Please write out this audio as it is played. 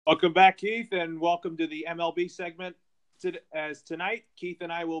Welcome back, Keith, and welcome to the MLB segment. As tonight, Keith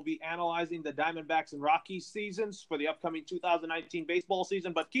and I will be analyzing the Diamondbacks and Rockies seasons for the upcoming 2019 baseball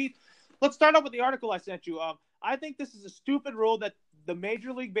season. But Keith, let's start off with the article I sent you. I think this is a stupid rule that the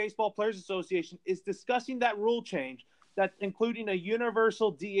Major League Baseball Players Association is discussing that rule change, that including a universal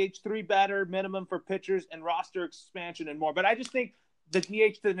DH three-batter minimum for pitchers and roster expansion and more. But I just think the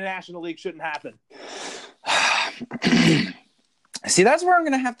DH to the National League shouldn't happen. See, that's where I'm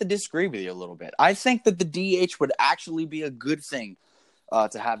going to have to disagree with you a little bit. I think that the DH would actually be a good thing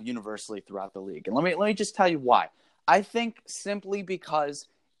to have universally throughout the league. And let me just tell you why. I think simply because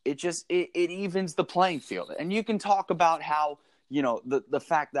it evens the playing field. And you can talk about how, the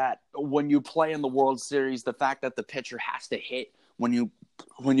fact that when you play in the World Series, the fact that the pitcher has to hit when you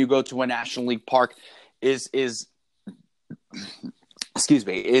go to a National League park is a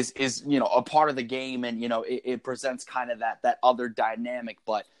part of the game, and it presents kind of that other dynamic.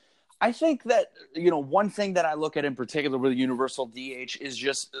 But I think that one thing that I look at in particular with universal DH is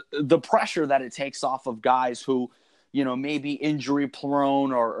just the pressure that it takes off of guys who maybe injury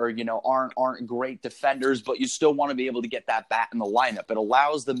prone or aren't great defenders, but you still want to be able to get that bat in the lineup. It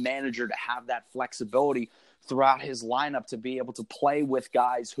allows the manager to have that flexibility throughout his lineup to be able to play with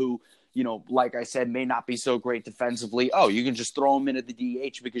guys who like I said, may not be so great defensively. Oh, you can just throw him in at the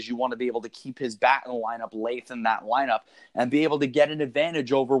DH because you want to be able to keep his bat in the lineup, lengthen that lineup, and be able to get an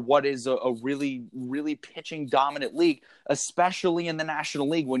advantage over what is a really, really pitching dominant league, especially in the National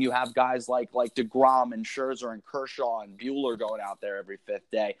League when you have guys like DeGrom and Scherzer and Kershaw and Buehler going out there every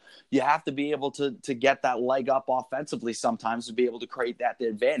fifth day. You have to be able to get that leg up offensively sometimes to be able to create that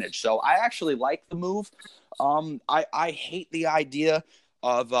advantage. So I actually like the move. I hate the idea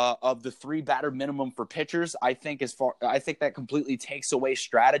of the three batter minimum for pitchers. I think that completely takes away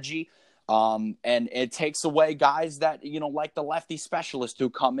strategy. And it takes away guys that, like the lefty specialist who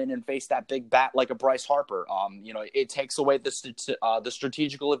come in and face that big bat like a Bryce Harper. It takes away the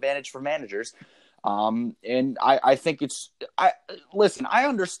strategical advantage for managers. And I think I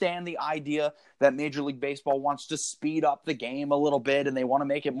understand the idea that Major League Baseball wants to speed up the game a little bit and they want to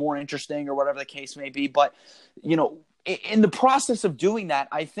make it more interesting or whatever the case may be. But, in the process of doing that,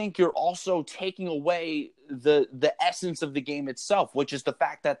 I think you're also taking away the essence of the game itself, which is the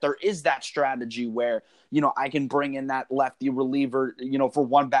fact that there is that strategy where, I can bring in that lefty reliever, for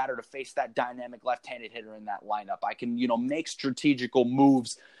one batter to face that dynamic left-handed hitter in that lineup. I can, make strategical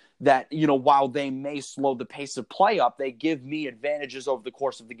moves that, while they may slow the pace of play up, they give me advantages over the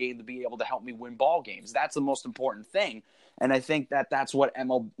course of the game to be able to help me win ball games. That's the most important thing. And I think that's what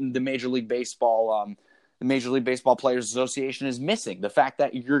the Major League Baseball Players Association is missing. The fact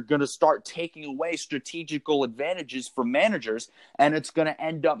that you're going to start taking away strategical advantages from managers, and it's going to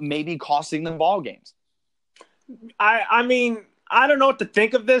end up maybe costing them ball games. I mean, I don't know what to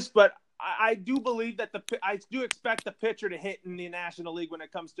think of this, but I do believe that I do expect the pitcher to hit in the National League when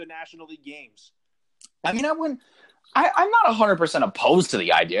it comes to National League games. I mean, I'm not 100% opposed to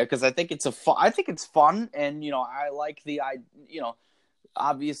the idea because I think it's fun, and I like the idea.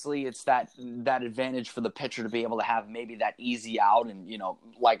 Obviously, it's that advantage for the pitcher to be able to have maybe that easy out. And,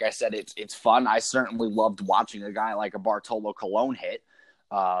 like I said, it's fun. I certainly loved watching a guy like a Bartolo Colon hit,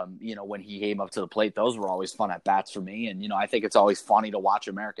 when he came up to the plate. Those were always fun at bats for me. And, I think it's always funny to watch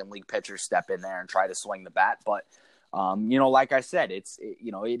American League pitchers step in there and try to swing the bat. But, like I said, it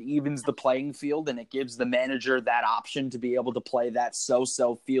evens the playing field and it gives the manager that option to be able to play that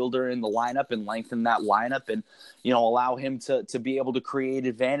so-so fielder in the lineup and lengthen that lineup and, allow him to be able to create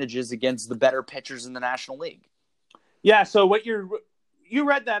advantages against the better pitchers in the National League. Yeah. So what you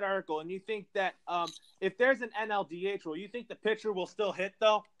read that article and you think that if there's an NLDH rule, you think the pitcher will still hit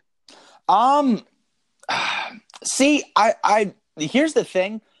though? See, here's the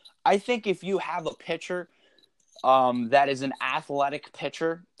thing. I think if you have a pitcher that is an athletic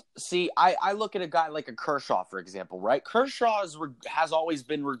pitcher. See, I look at a guy like a Kershaw, for example, right? Kershaw has always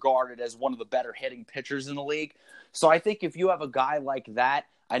been regarded as one of the better hitting pitchers in the league. So I think if you have a guy like that,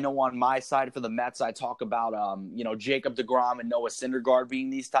 I know on my side for the Mets, I talk about, Jacob deGrom and Noah Syndergaard being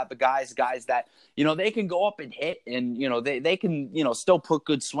these type of guys that, they can go up and hit and, they can, still put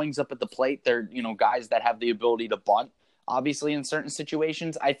good swings up at the plate. They're, guys that have the ability to bunt, obviously, in certain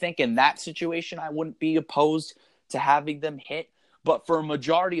situations. I think in that situation, I wouldn't be opposed to having them hit. But for a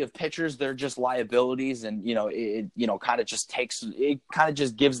majority of pitchers, they're just liabilities, and it kind of just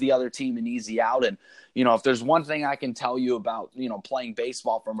gives the other team an easy out. And if there's one thing I can tell you about playing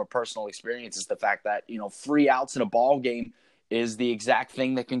baseball from a personal experience, is the fact that free outs in a ball game is the exact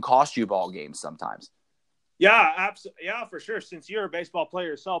thing that can cost you ball games sometimes. Yeah, absolutely. Yeah, for sure. Since you're a baseball player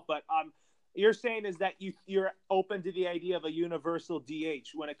yourself, but you're saying is that you're open to the idea of a universal DH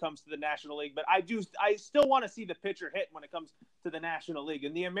when it comes to the National League, but I still want to see the pitcher hit when it comes to the National League.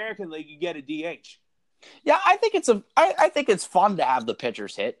 In the American League, you get a DH. Yeah, I think it's fun to have the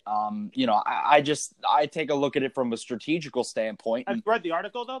pitchers hit. I take a look at it from a strategical standpoint. I've read the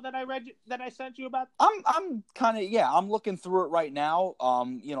article though that I sent you about. I'm looking through it right now.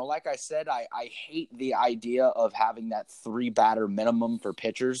 Like I said, I hate the idea of having that 3-batter minimum for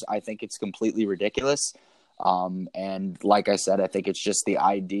pitchers. I think it's completely ridiculous. And like I said, I think it's just the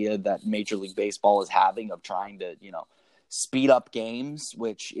idea that Major League Baseball is having of trying to, speed up games,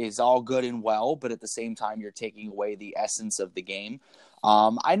 which is all good and well, but at the same time, you're taking away the essence of the game.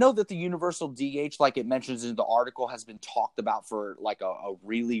 I know that the universal DH, like it mentions in the article, has been talked about for like a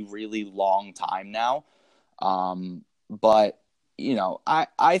really, really long time now. But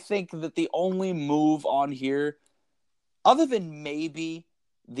I think that the only move on here, other than maybe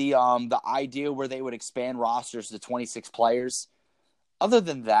the idea where they would expand rosters to 26 players, other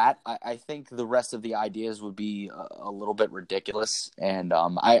than that, I think the rest of the ideas would be a little bit ridiculous. And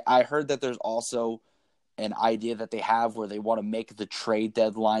I heard that there's also an idea that they have where they want to make the trade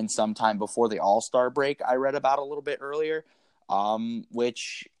deadline sometime before the All-Star break. I read about a little bit earlier,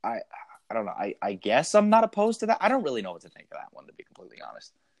 which I don't know. I guess I'm not opposed to that. I don't really know what to think of that one, to be completely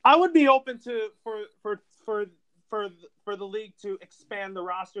honest. I would be open to for the league to expand the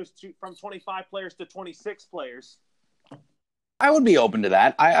rosters from 25 players to 26 players. I would be open to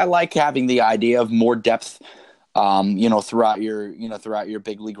that. I like having the idea of more depth, throughout your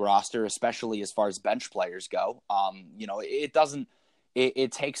big league roster, especially as far as bench players go.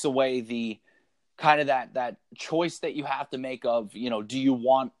 It takes away the kind of that choice that you have to make of, do you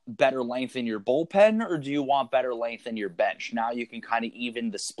want better length in your bullpen or do you want better length in your bench? Now you can kind of even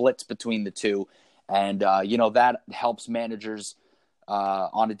the splits between the two. And, that helps managers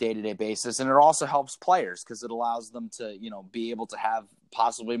on a day-to-day basis. And it also helps players because it allows them to, be able to have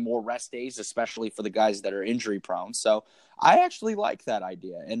possibly more rest days, especially for the guys that are injury prone. So I actually like that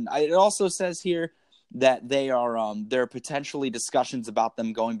idea. And it also says here that there are potentially discussions about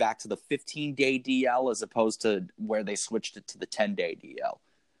them going back to the 15-day DL as opposed to where they switched it to the 10-day DL.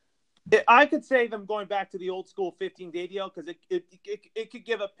 I could say them going back to the old school 15-day DL because it could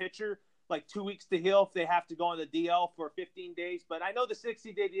give a pitcher like 2 weeks to heal if they have to go on the DL for 15 days. But I know the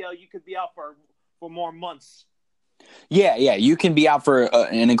 60-day DL, you could be out for more months. Yeah, you can be out for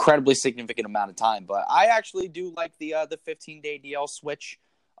an incredibly significant amount of time. But I actually do like the 15-day DL switch,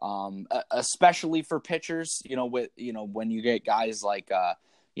 especially for pitchers. When you get guys like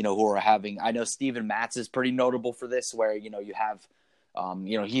who are having. I know Steven Matz is pretty notable for this, where you have,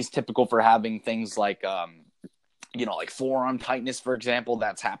 he's typical for having things like. Like forearm tightness, for example,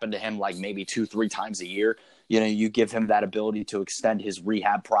 that's happened to him like maybe 2-3 times a year. You give him that ability to extend his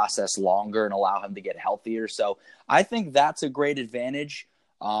rehab process longer and allow him to get healthier. So I think that's a great advantage.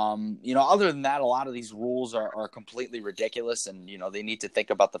 Other than that, a lot of these rules are completely ridiculous. And, they need to think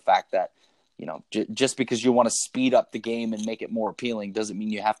about the fact that, just because you want to speed up the game and make it more appealing doesn't mean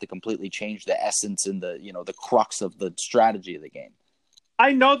you have to completely change the essence and the crux of the strategy of the game.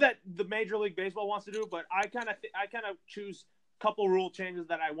 I know that the Major League Baseball wants to do it, but I kind of choose a couple rule changes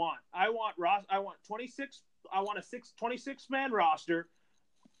that I want. I want 26. I want a 26-man roster.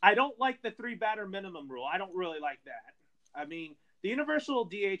 I don't like the 3-batter minimum rule. I don't really like that. I mean, the universal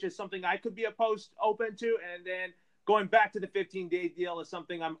DH is something I could be open to, and then going back to the 15-day deal is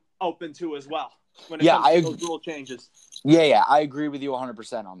something I'm open to as well. When it comes to those rule changes. Yeah, I agree with you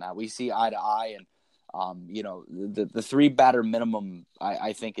 100% on that. We see eye to eye, and the 3-batter minimum,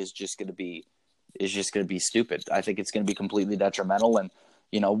 I think is just going to be stupid. I think it's going to be completely detrimental. And,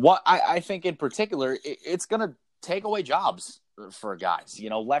 what I think in particular, it's going to take away jobs for guys.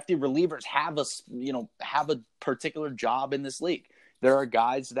 Lefty relievers have a particular job in this league. There are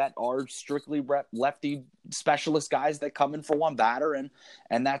guys that are strictly lefty specialist guys that come in for one batter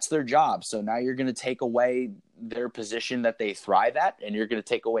and that's their job. So now you're going to take away their position that they thrive at, and you're going to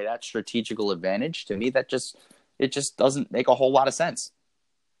take away that strategical advantage. To me, it just doesn't make a whole lot of sense.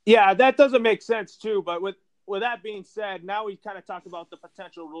 Yeah, that doesn't make sense too. But with that being said, now we kind of talked about the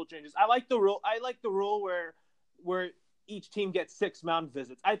potential rule changes. I like the rule where each team gets 6 mound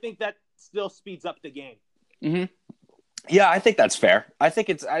visits. I think that still speeds up the game. Mm-hmm. Yeah, I think that's fair. I think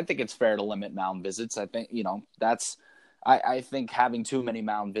it's fair to limit mound visits. I think, I think having too many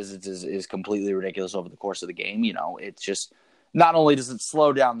mound visits is completely ridiculous over the course of the game. It's just, not only does it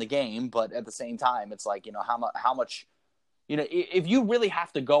slow down the game, but at the same time, it's like, how much, if you really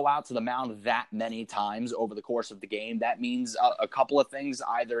have to go out to the mound that many times over the course of the game, that means a couple of things.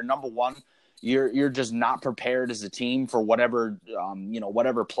 Either number one, you're just not prepared as a team for whatever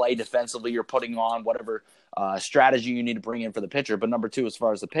whatever play defensively you're putting on, whatever strategy you need to bring in for the pitcher. But number two, as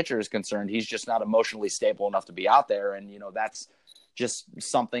far as the pitcher is concerned, he's just not emotionally stable enough to be out there, and that's just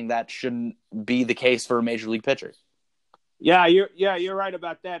something that shouldn't be the case for a major league pitcher. Yeah, you're right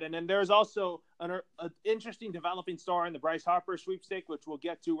about that. And then there's also an interesting developing story in the Bryce Harper sweepstake, which we'll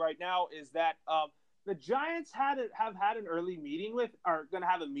get to right now, is that the Giants have had an early meeting are going to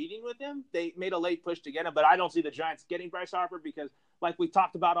have a meeting with him. They made a late push to get him, but I don't see the Giants getting Bryce Harper because, like we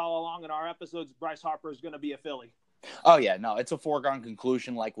talked about all along in our episodes, Bryce Harper is going to be a Philly. Oh, yeah, no, it's a foregone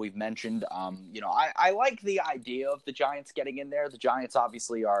conclusion like we've mentioned. I like the idea of the Giants getting in there. The Giants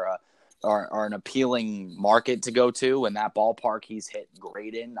obviously are an appealing market to go to, and that ballpark he's hit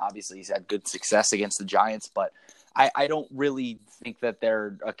great in. Obviously, he's had good success against the Giants, but I don't really think that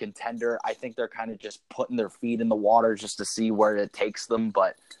they're a contender. I think they're kind of just putting their feet in the water just to see where it takes them.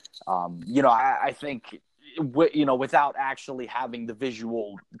 But, I think, without actually having the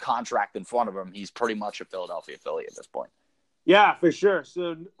visual contract in front of him, he's pretty much a Philadelphia Philly at this point. Yeah, for sure.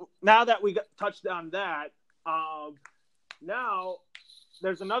 So now that we touched on that, now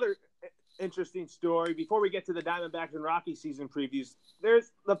there's another interesting story before we get to the Diamondbacks and Rockies season previews.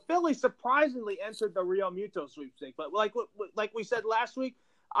 There's the Phillies surprisingly entered the Real Muto sweepstakes, but like we said last week,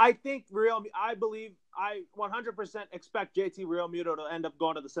 I 100% expect JT Real Muto to end up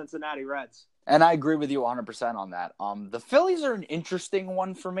going to the Cincinnati Reds. And I agree with you 100% on that. The Phillies are an interesting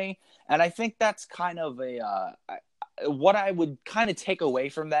one for me, and I think that's kind of what I would kind of take away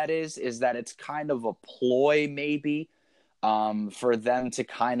from that is that it's kind of a ploy maybe for them to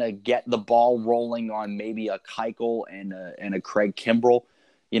kind of get the ball rolling on maybe a Keuchel and a Craig Kimbrell.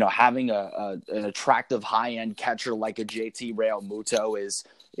 Having an attractive high-end catcher like a JT Real Muto is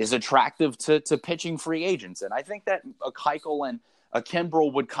attractive to pitching free agents. And I think that a Keuchel and a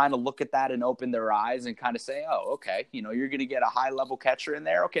Kimbrell would kind of look at that and open their eyes and kind of say, oh, okay, you're going to get a high-level catcher in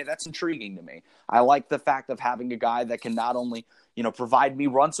there. Okay, that's intriguing to me. I like the fact of having a guy that can not only provide me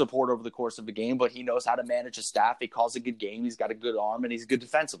run support over the course of a game, but he knows how to manage a staff. He calls a good game. He's got a good arm, and he's good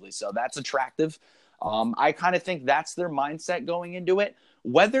defensively. So that's attractive. I kind of think that's their mindset going into it.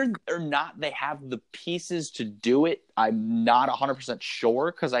 Whether or not they have the pieces to do it, I'm not 100%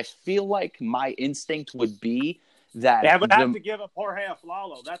 sure, because I feel like my instinct would be that they would have to give up Jorge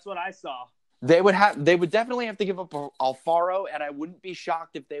Aflalo. That's what I saw. They would definitely have to give up Alfaro, and I wouldn't be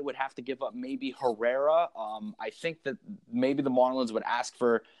shocked if they would have to give up maybe Herrera. I think that maybe the Marlins would ask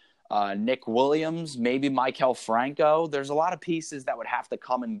for Nick Williams, maybe Maikel Franco. There's a lot of pieces that would have to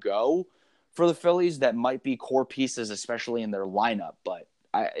come and go for the Phillies that might be core pieces, especially in their lineup. But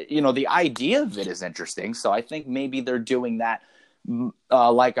the idea of it is interesting. So I think maybe they're doing that,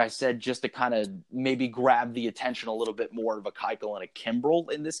 like I said, just to kind of maybe grab the attention a little bit more of a Keuchel and a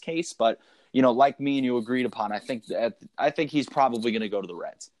Kimbrell in this case. But like me and you agreed upon, I think he's probably going to go to the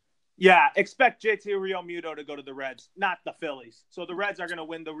Reds. Yeah, expect JT Real Muto to go to the Reds, not the Phillies. So the Reds are going to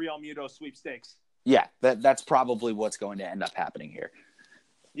win the Real Muto sweepstakes. Yeah, that's probably what's going to end up happening here.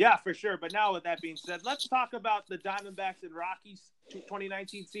 Yeah, for sure. But now with that being said, let's talk about the Diamondbacks and Rockies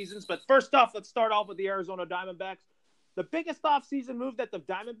 2019 seasons. But first off, let's start off with the Arizona Diamondbacks. The biggest offseason move that the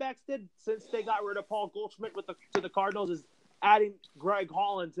Diamondbacks did since they got rid of Paul Goldschmidt to the Cardinals is adding Greg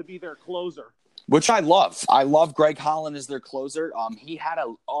Holland to be their closer. Which I love. I love Greg Holland as their closer. He had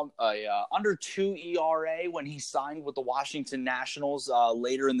a under 2 ERA when he signed with the Washington Nationals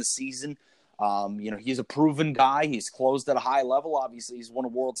later in the season. He's a proven guy. He's closed at a high level. Obviously, he's won a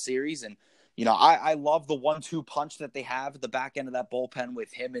World Series, and I love the 1-2 punch that they have at the back end of that bullpen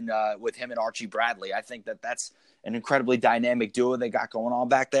with him and Archie Bradley. I think that's an incredibly dynamic duo they got going on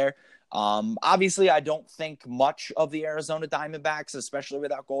back there. Obviously, I don't think much of the Arizona Diamondbacks, especially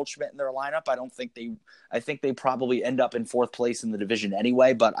without Goldschmidt in their lineup. I think they probably end up in 4th place in the division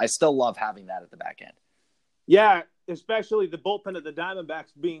anyway, but I still love having that at the back end. Yeah, especially the bullpen of the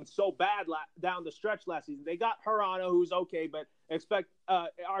Diamondbacks being so bad down the stretch last season. They got Hirano, who's okay, but expect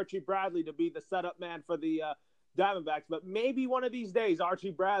Archie Bradley to be the setup man for the Diamondbacks. But maybe one of these days,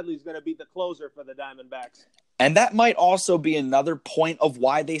 Archie Bradley is going to be the closer for the Diamondbacks. And that might also be another point of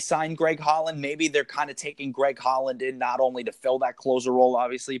why they signed Greg Holland. Maybe they're kind of taking Greg Holland in not only to fill that closer role,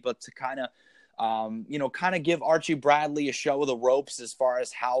 obviously, but to kind of give Archie Bradley a show of the ropes as far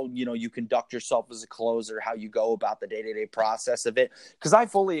as how, you conduct yourself as a closer, how you go about the day-to-day process of it. Because I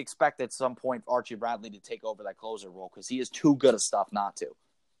fully expect at some point Archie Bradley to take over that closer role because he is too good of stuff not to.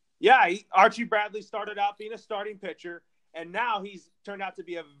 Yeah, Archie Bradley started out being a starting pitcher, and now he's turned out to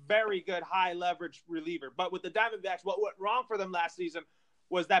be a very good high-leverage reliever. But with the Diamondbacks, what went wrong for them last season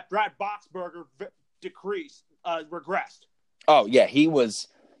was that Brad Boxberger regressed. Oh, yeah, he was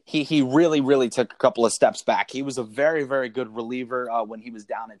he really, really took a couple of steps back. He was a very, very good reliever when he was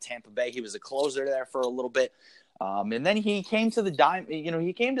down in Tampa Bay. He was a closer there for a little bit. And then he came to the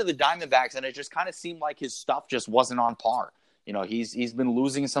Diamondbacks, and it just kind of seemed like his stuff just wasn't on par. He's been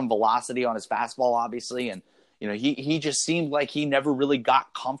losing some velocity on his fastball, obviously, and he just seemed like he never really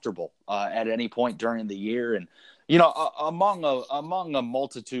got comfortable at any point during the year. And among a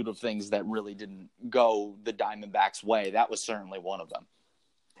multitude of things that really didn't go the Diamondbacks' way, that was certainly one of them.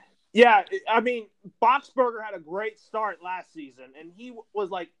 Yeah, I mean, Boxberger had a great start last season, and he was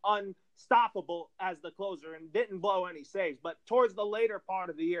like unstoppable as the closer and didn't blow any saves. But towards the later part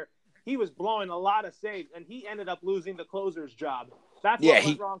of the year, he was blowing a lot of saves, and he ended up losing the closer's job. That's what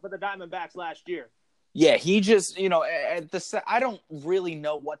went wrong for the Diamondbacks last year. Yeah, he just, I don't really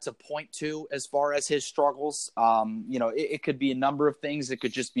know what to point to as far as his struggles. It could be a number of things. It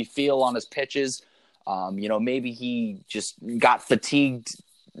could just be feel on his pitches. Maybe he just got fatigued,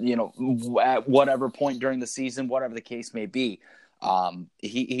 at whatever point during the season, whatever the case may be.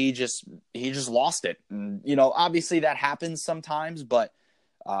 He just lost it. And, obviously that happens sometimes, but,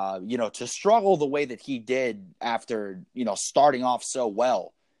 to struggle the way that he did after, starting off so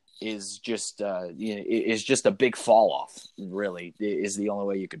well is just a big fall off, really, is the only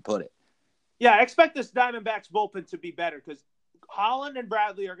way you could put it. Yeah, I expect this Diamondbacks bullpen to be better because Holland and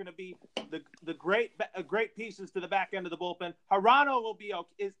Bradley are going to be the great pieces to the back end of the bullpen. Hirano will be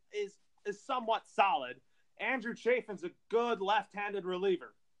is somewhat solid. Andrew Chafin's a good left-handed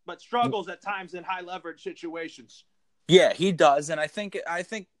reliever, but struggles at times in high leverage situations. Yeah, he does, and I think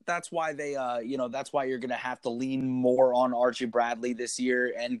that's why they that's why you're going to have to lean more on Archie Bradley this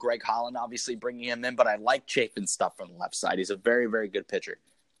year and Greg Holland, obviously bringing him in. But I like Chafin's stuff on the left side. He's a very, very good pitcher,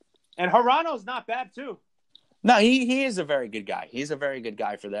 and Hirano's not bad too. No, he is a very good guy. He's a very good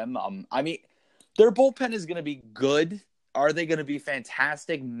guy for them. I mean, their bullpen is going to be good. Are they going to be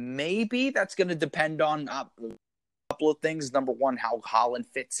fantastic? Maybe. That's going to depend on a couple of things. Number one, how Holland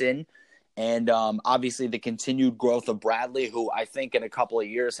fits in. And obviously the continued growth of Bradley, who I think in a couple of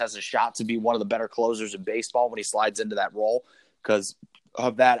years has a shot to be one of the better closers in baseball when he slides into that role because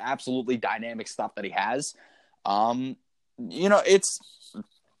of that absolutely dynamic stuff that he has. It's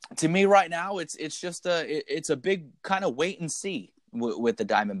to me right now, it's just it's a big kind of wait and see with the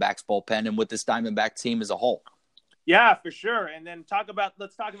Diamondbacks bullpen and with this Diamondback team as a whole. Yeah, for sure. And then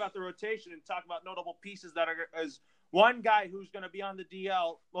let's talk about the rotation and talk about notable pieces that are as one guy who's going to be on the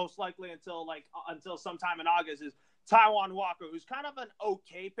DL most likely until sometime in August is Taijuan Walker, who's kind of an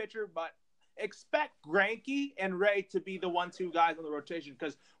okay pitcher, but expect Greinke and Ray to be the 1-2 guys on the rotation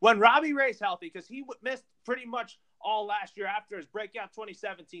because when Robbie Ray's healthy, because he missed pretty much all last year after his breakout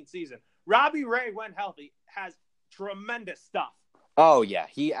 2017 season, Robbie Ray, when healthy, has tremendous stuff. Oh yeah,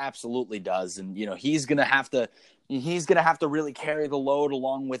 he absolutely does, and he's gonna have to really carry the load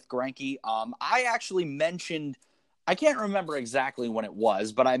along with Greinke. I actually mentioned, I can't remember exactly when it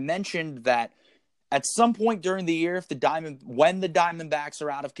was, but I mentioned that at some point during the year, when the Diamondbacks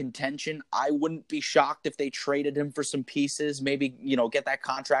are out of contention, I wouldn't be shocked if they traded him for some pieces, maybe get that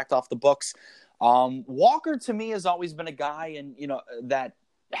contract off the books. Walker to me has always been a guy, and that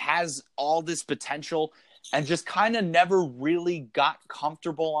has all this potential. And just kind of never really got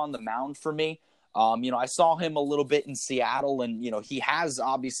comfortable on the mound for me. I saw him a little bit in Seattle, and he has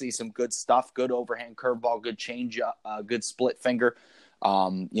obviously some good stuff, good overhand curveball, good changeup, good split finger.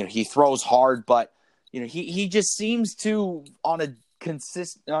 He throws hard, but he just seems to on a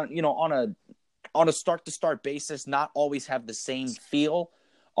consistent, on a start to start basis, not always have the same feel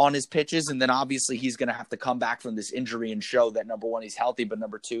on his pitches. And then obviously he's going to have to come back from this injury and show that number one, he's healthy, but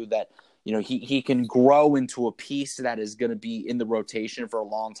number two, that he can grow into a piece that is going to be in the rotation for a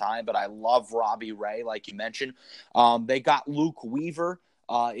long time. But I love Robbie Ray, like you mentioned. They got Luke Weaver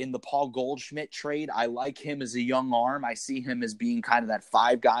in the Paul Goldschmidt trade. I like him as a young arm. I see him as being kind of that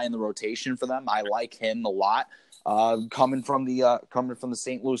 5 guy in the rotation for them. I like him a lot. Coming from the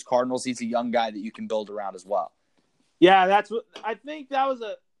St. Louis Cardinals, he's a young guy that you can build around as well. Yeah, that's what I think. That was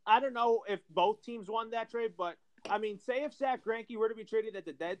I don't know if both teams won that trade, but I mean, say if Zach Greinke were to be traded at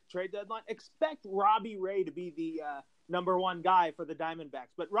the trade deadline, expect Robbie Ray to be the number one guy for the Diamondbacks.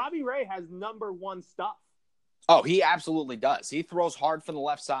 But Robbie Ray has number one stuff. Oh, he absolutely does. He throws hard from the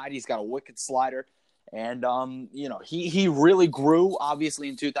left side. He's got a wicked slider. And, he really grew, obviously,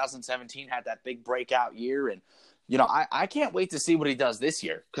 in 2017, had that big breakout year. And, I can't wait to see what he does this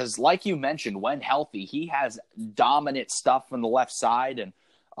year. Because like you mentioned, when healthy, he has dominant stuff from the left side. And,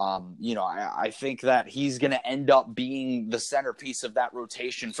 I think that he's going to end up being the centerpiece of that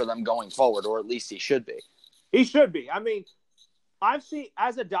rotation for them going forward, or at least he should be. He should be. I mean, I've seen,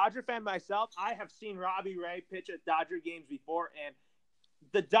 as a Dodger fan myself, I have seen Robbie Ray pitch at Dodger games before, and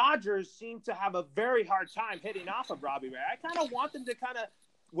the Dodgers seem to have a very hard time hitting off of Robbie Ray. I kind of want them to kind of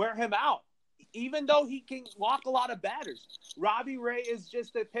wear him out, even though he can walk a lot of batters. Robbie Ray is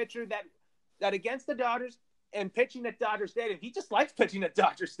just a pitcher that against the Dodgers and pitching at Dodger Stadium, he just likes pitching at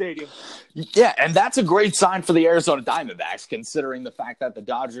Dodger Stadium. Yeah, and that's a great sign for the Arizona Diamondbacks, considering the fact that the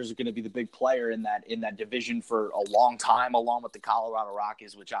Dodgers are going to be the big player in that division for a long time, along with the Colorado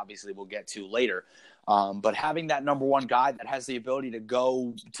Rockies, which obviously we'll get to later. But having that number one guy that has the ability to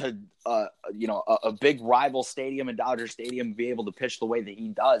go to a big rival stadium in Dodger Stadium and be able to pitch the way that he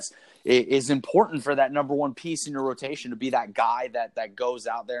does is important for that number one piece in your rotation, to be that guy that goes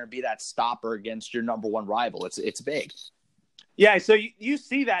out there and be that stopper against your number one rival. It's big. Yeah, so you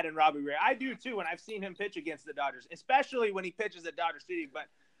see that in Robbie Ray. I do too when I've seen him pitch against the Dodgers, especially when he pitches at Dodger Stadium. But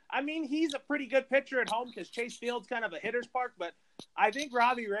I mean, he's a pretty good pitcher at home because Chase Field's kind of a hitter's park. But I think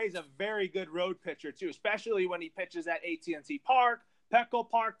Robbie Ray's a very good road pitcher too, especially when he pitches at AT&T Park, Petco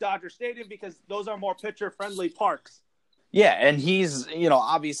Park, Dodger Stadium, because those are more pitcher-friendly parks. Yeah, and he's,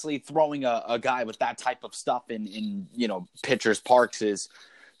 obviously throwing a guy with that type of stuff in pitchers' parks is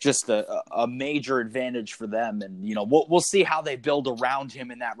just a major advantage for them. And, we'll see how they build around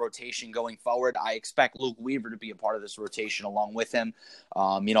him in that rotation going forward. I expect Luke Weaver to be a part of this rotation along with him.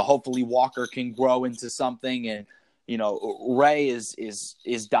 Hopefully Walker can grow into something, and, Ray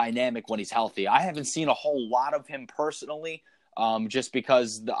is dynamic when he's healthy. I haven't seen a whole lot of him personally, just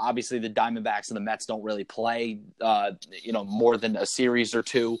because obviously the Diamondbacks and the Mets don't really play, more than a series or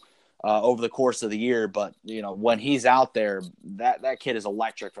two over the course of the year. But, when he's out there, that kid is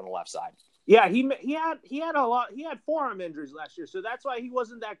electric from the left side. Yeah, he had a lot. He had forearm injuries last year, so that's why he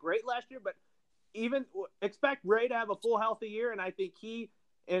wasn't that great last year. But even expect Ray to have a full healthy year, and I think he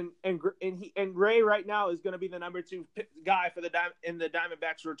and Ray right now is going to be the number two guy for in the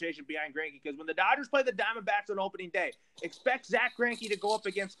Diamondbacks rotation behind Greinke, because when the Dodgers play the Diamondbacks on opening day, expect Zach Greinke to go up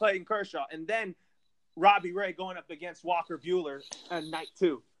against Clayton Kershaw, and then Robbie Ray going up against Walker Buehler on night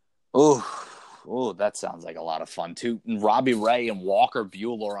 2. Oh, that sounds like a lot of fun too. Robbie Ray and Walker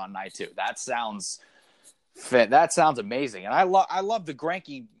Buehler on night 2. That sounds amazing. And I love the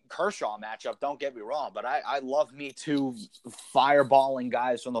Greinke Kershaw matchup. Don't get me wrong, but I love me two fireballing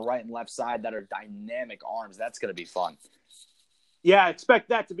guys from the right and left side that are dynamic arms. That's going to be fun. Yeah, expect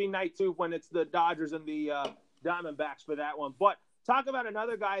that to be night 2 when it's the Dodgers and the Diamondbacks for that one. But talk about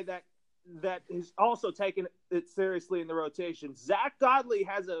another guy that is also taking it seriously in the rotation. Zach Godley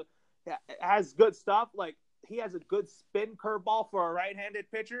has good stuff. Like, he has a good spin curveball for a right-handed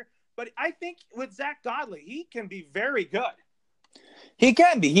pitcher. But I think with Zach Godley, he can be very good. He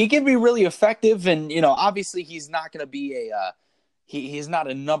can be. He can be really effective. And, obviously he's not going to be he's not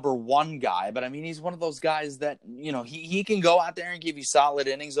a number one guy. But, I mean, he's one of those guys that, he can go out there and give you solid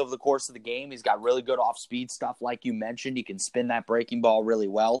innings over the course of the game. He's got really good off-speed stuff, like you mentioned. He can spin that breaking ball really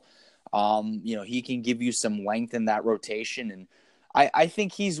well. He can give you some length in that rotation, and I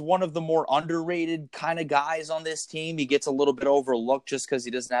think he's one of the more underrated kind of guys on this team. He gets a little bit overlooked just because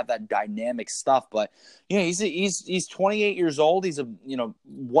he doesn't have that dynamic stuff. But he's 28 years old. He's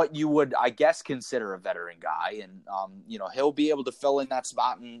what you would, I guess, consider a veteran guy, and he'll be able to fill in that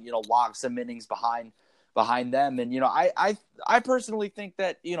spot and log some innings behind them. And I personally think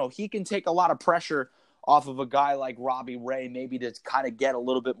that he can take a lot of pressure off of a guy like Robbie Ray, maybe to kind of get a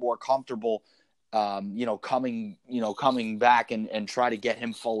little bit more comfortable, coming back and try to get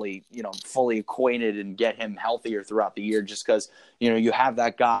him fully acquainted and get him healthier throughout the year, just because, you have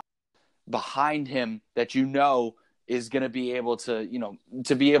that guy behind him that is going to be able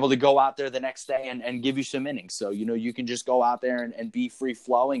to go out there the next day and give you some innings. So, you can just go out there and be free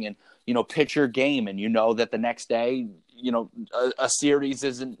flowing and, pitch your game, and that the next day, a series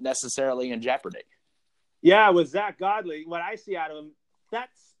isn't necessarily in jeopardy. Yeah, with Zach Godley, what I see out of him, that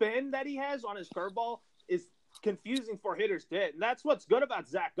spin that he has on his curveball is confusing for hitters to hit. And that's what's good about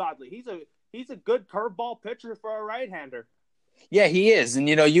Zach Godley. He's a good curveball pitcher for a right-hander. Yeah, he is. And,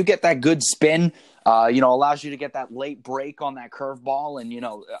 you get that good spin, allows you to get that late break on that curveball. And,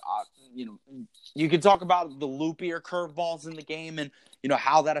 you can talk about the loopier curveballs in the game and,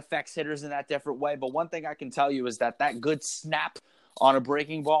 how that affects hitters in that different way. But one thing I can tell you is that good snap on a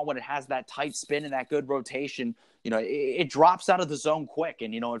breaking ball, when it has that tight spin and that good rotation, it drops out of the zone quick,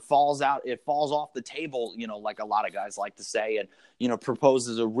 and, it falls off the table, like a lot of guys like to say, and,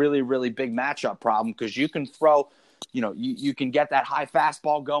 proposes a really, really big matchup problem, because you can throw, you can get that high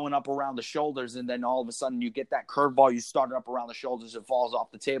fastball going up around the shoulders, and then all of a sudden you get that curveball, you start it up around the shoulders, it falls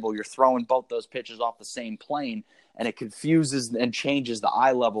off the table. You're throwing both those pitches off the same plane, and it confuses and changes the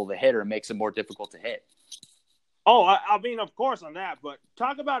eye level of the hitter and makes it more difficult to hit. Oh, I mean, of course on that, but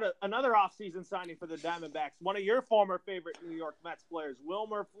talk about another offseason signing for the Diamondbacks. One of your former favorite New York Mets players,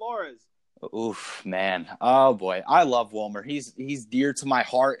 Wilmer Flores. Oof, man. Oh boy. I love Wilmer. He's dear to my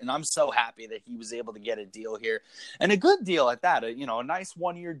heart, and I'm so happy that he was able to get a deal here. And a good deal at that. A nice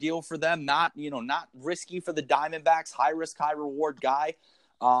 1-year deal for them. Not risky for the Diamondbacks, high risk, high reward guy.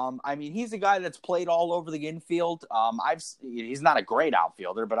 I mean, he's a guy that's played all over the infield. He's not a great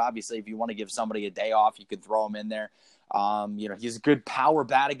outfielder, but obviously if you want to give somebody a day off, you could throw him in there. He's a good power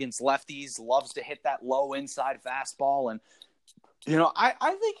bat against lefties, loves to hit that low inside fastball. And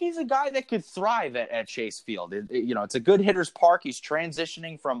I think he's a guy that could thrive at Chase Field. It's a good hitter's park. He's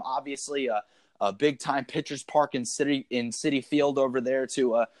transitioning from obviously a big time pitcher's park in City Field over there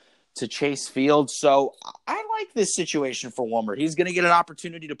to Chase Field. So I like this situation for Wilmer. He's going to get an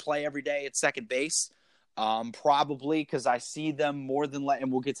opportunity to play every day at second base, probably because I see them more than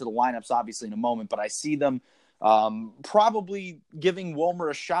and we'll get to the lineups obviously in a moment, but I see them probably giving Wilmer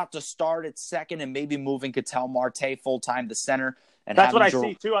a shot to start at second and maybe moving Ketel Marte full time to center. And that's what I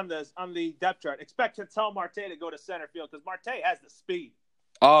see too on the depth chart. Expect Ketel Marte to go to center field because Marte has the speed.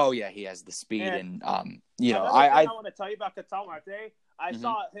 Oh yeah, he has the speed, and I want to tell you about Ketel Marte. I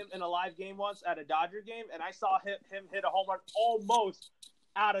saw him in a live game once at a Dodger game, and I saw him hit a home run almost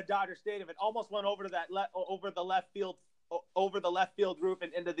out of Dodger Stadium. It almost went over to over the left field roof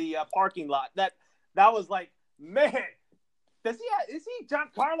and into the parking lot. That was like, man, is he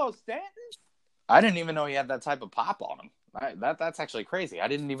Giancarlo Stanton? I didn't even know he had that type of pop on him. That's actually crazy. I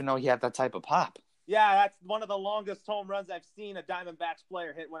didn't even know he had that type of pop. Yeah, that's one of the longest home runs I've seen a Diamondbacks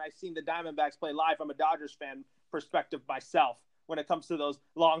player hit when I've seen the Diamondbacks play live from a Dodgers fan perspective myself when it comes to those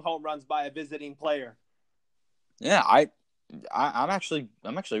long home runs by a visiting player. Yeah, I'm actually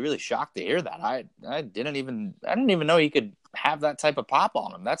really shocked to hear that. I didn't even know he could have that type of pop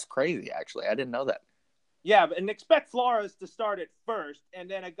on him. That's crazy, actually. I didn't know that. Yeah, and expect Flores to start it first, and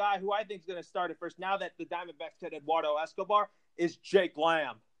then a guy who I think is going to start it first now that the Diamondbacks had Eduardo Escobar is Jake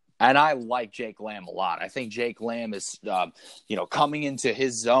Lamb. And I like Jake Lamb a lot. I think Jake Lamb is, coming into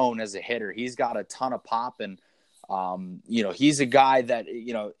his zone as a hitter. He's got a ton of pop, and he's a guy that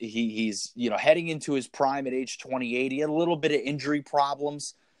he's heading into his prime at age 28. He had a little bit of injury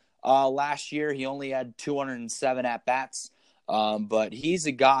problems last year. He only had 207 at bats. But he's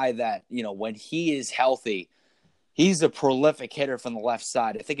a guy that, when he is healthy, he's a prolific hitter from the left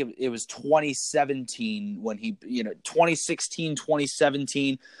side. I think it was 2017 when 2016,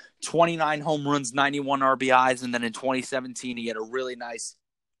 2017, 29 home runs, 91 RBIs. And then in 2017, he had a really nice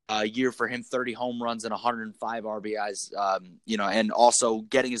year for him, 30 home runs and 105 RBIs, and also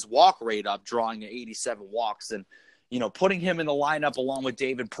getting his walk rate up, drawing 87 walks and, putting him in the lineup along with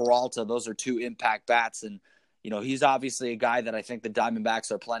David Peralta. Those are two impact bats. And, he's obviously a guy that I think the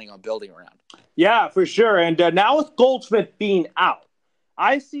Diamondbacks are planning on building around. Yeah, for sure. And now with Goldschmidt being out,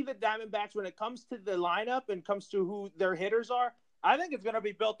 I see the Diamondbacks when it comes to the lineup and comes to who their hitters are, I think it's going to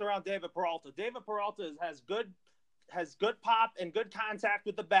be built around David Peralta. David Peralta has good pop and good contact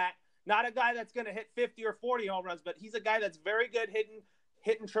with the bat. Not a guy that's going to hit 50 or 40 home runs, but he's a guy that's very good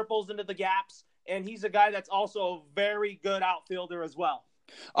hitting triples into the gaps, and he's a guy that's also a very good outfielder as well.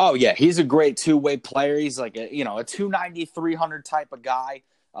 Oh, yeah, he's a great two-way player. He's like a 290, 300 type of guy,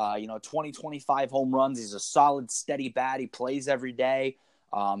 20, 25 home runs. He's a solid, steady bat. He plays every day.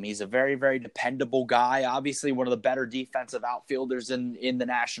 He's a very, very dependable guy, obviously one of the better defensive outfielders in the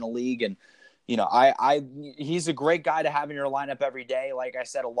National League. And, he's a great guy to have in your lineup every day, like I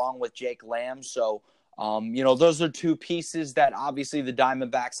said, along with Jake Lamb. So, those are two pieces that obviously the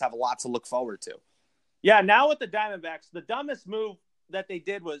Diamondbacks have a lot to look forward to. Yeah, now with the Diamondbacks, the dumbest move that they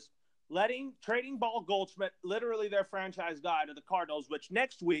did was trading Ball Goldschmidt, literally their franchise guy, to the Cardinals, which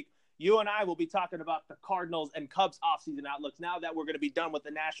next week you and I will be talking about the Cardinals and Cubs offseason outlooks. Now that we're going to be done with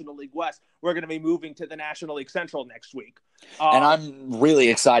the National League West, we're going to be moving to the National League Central next week. And I'm really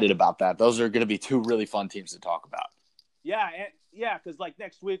excited about that. Those are going to be two really fun teams to talk about. Yeah, because like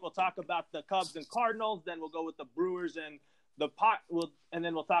next week we'll talk about the Cubs and Cardinals, then we'll go with the Brewers and and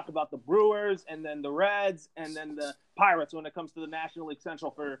then we'll talk about the Brewers and then the Reds and then the Pirates when it comes to the National League Central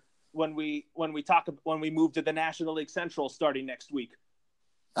for when we move to the National League Central starting next week.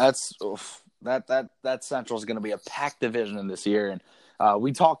 That Central is going to be a packed division this year, and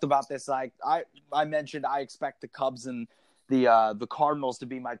we talked about this. I mentioned I expect the Cubs and the Cardinals to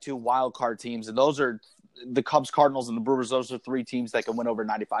be my two wild card teams, and those are the Cubs, Cardinals, and the Brewers. Those are three teams that can win over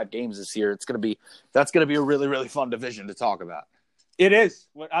 95 games this year. That's going to be a really, really fun division to talk about. It is.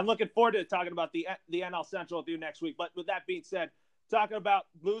 I'm looking forward to talking about the NL Central with you next week. But with that being said, talking about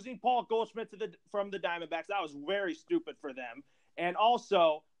losing Paul Goldschmidt from the Diamondbacks, that was very stupid for them. And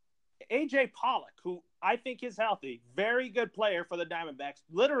also, A.J. Pollock, who I think is healthy, very good player for the Diamondbacks,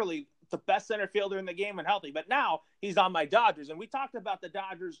 literally the best center fielder in the game when healthy. But now he's on my Dodgers. And we talked about the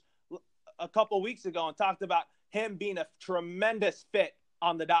Dodgers a couple weeks ago and talked about him being a tremendous fit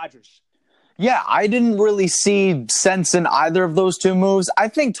on the Dodgers. Yeah, I didn't really see sense in either of those two moves. I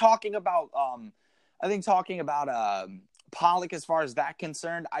think talking about Pollock, as far as that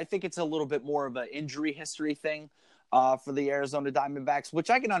concerned, I think it's a little bit more of an injury history thing for the Arizona Diamondbacks, which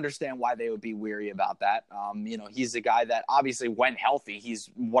I can understand why they would be weary about that. He's a guy that obviously, when healthy, he's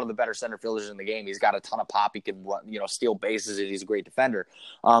one of the better center fielders in the game. He's got a ton of pop. He can run, steal bases, and he's a great defender.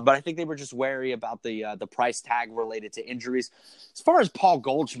 But I think they were just wary about the price tag related to injuries. As far as Paul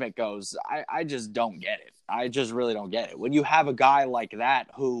Goldschmidt goes, I just don't get it. I just really don't get it. When you have a guy like that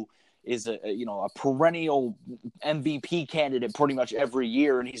who is a perennial MVP candidate pretty much every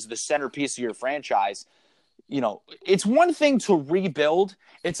year, and he's the centerpiece of your franchise. It's one thing to rebuild.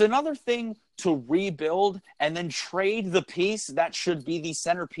 It's another thing to rebuild and then trade the piece that should be the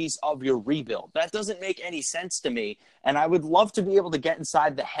centerpiece of your rebuild. That doesn't make any sense to me. And I would love to be able to get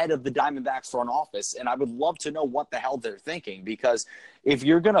inside the head of the Diamondbacks front office, and I would love to know what the hell they're thinking, because if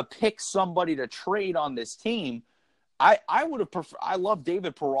you're going to pick somebody to trade on this team, I would have preferred. I love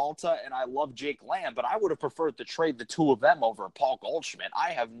David Peralta and I love Jake Lamb, but I would have preferred to trade the two of them over Paul Goldschmidt.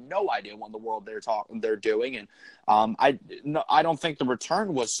 I have no idea what in the world they're doing, and I don't think the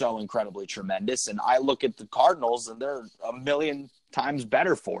return was so incredibly tremendous. And I look at the Cardinals, and they're a million times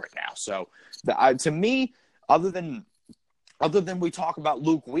better for it now. So, to me, other than we talk about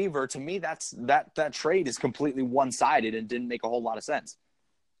Luke Weaver, to me that trade is completely one-sided and didn't make a whole lot of sense.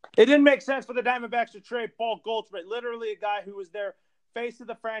 It didn't make sense for the Diamondbacks to trade Paul Goldschmidt, literally a guy who was their face of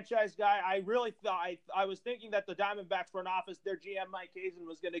the franchise guy. I really thought I was thinking that the Diamondbacks front office, their GM Mike Hazen,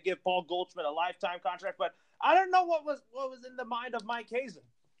 was going to give Paul Goldschmidt a lifetime contract, but I don't know what was in the mind of Mike Hazen.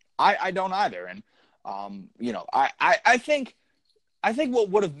 I don't either, and I think what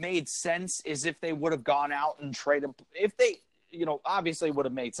would have made sense is if they would have gone out and traded. If they obviously it would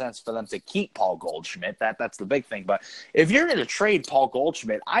have made sense for them to keep Paul Goldschmidt. That's the big thing. But if you're going to trade Paul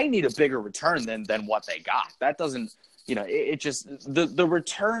Goldschmidt, I need a bigger return than what they got. That doesn't, it just the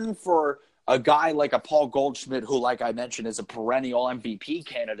return for a guy like a Paul Goldschmidt, who, like I mentioned, is a perennial MVP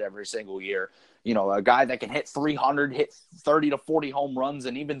candidate every single year. A guy that can hit 300, hit 30 to 40 home runs,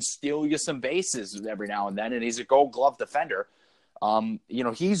 and even steal you some bases every now and then. And he's a Gold Glove defender.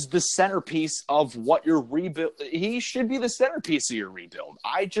 He's the centerpiece of what your rebuild. He should be the centerpiece of your rebuild.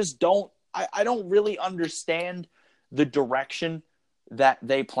 I just don't. I don't really understand the direction that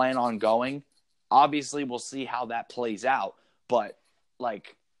they plan on going. Obviously, we'll see how that plays out. But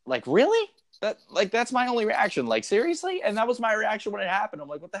really, that's my only reaction. Seriously, and that was my reaction when it happened. I'm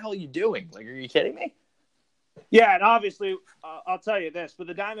like, what the hell are you doing? Are you kidding me? Yeah, and obviously, I'll tell you this: for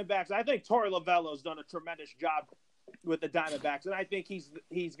the Diamondbacks, I think Torey Lovullo's done a tremendous job with the Diamondbacks, and I think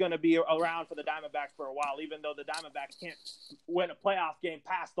he's going to be around for the Diamondbacks for a while, even though the Diamondbacks can't win a playoff game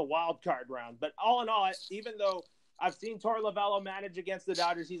past the wild card round. But all in all, even though I've seen Torey Lovullo manage against the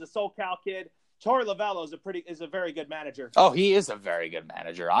Dodgers, he's a SoCal kid. Torey Lovullo is a very good manager. Oh, he is a very good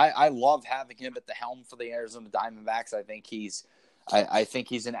manager. I love having him at the helm for the Arizona Diamondbacks. I think he's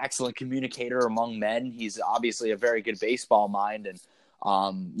an excellent communicator among men. He's obviously a very good baseball mind, and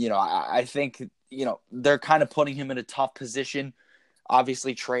I think they're kind of putting him in a tough position,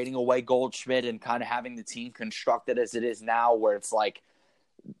 obviously trading away Goldschmidt and kind of having the team constructed as it is now, where it's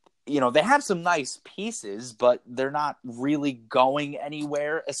they have some nice pieces, but they're not really going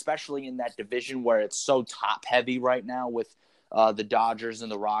anywhere, especially in that division where it's so top heavy right now with the Dodgers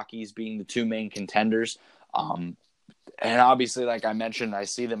and the Rockies being the two main contenders. And obviously, like I mentioned, I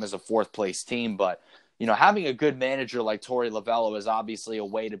see them as a fourth place team, but having a good manager like Torey Lovullo is obviously a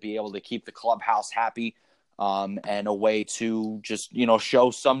way to be able to keep the clubhouse happy, and a way to just,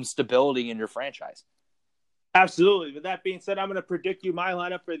 show some stability in your franchise. Absolutely. With that being said, I'm going to predict you my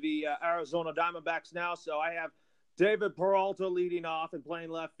lineup for the Arizona Diamondbacks now. So I have David Peralta leading off and playing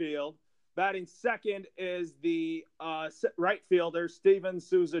left field. Batting second is the right fielder, Steven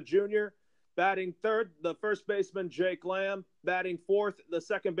Souza Jr. Batting third, the first baseman, Jake Lamb. Batting fourth, the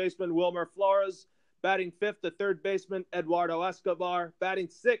second baseman, Wilmer Flores. Batting fifth, the third baseman, Eduardo Escobar. Batting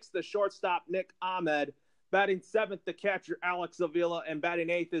sixth, the shortstop, Nick Ahmed. Batting seventh, the catcher, Alex Avila. And batting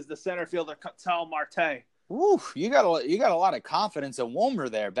eighth is the center fielder, Ketel Marte. Ooh, you got a lot of confidence in Wilmer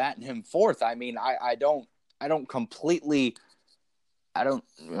there, batting him fourth. I mean, I don't completely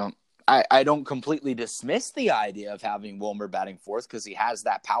dismiss the idea of having Wilmer batting fourth, because he has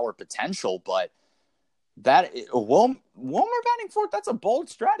that power potential. But Wilmer batting fourth, that's a bold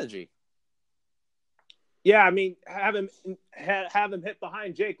strategy. Yeah, I mean, have him hit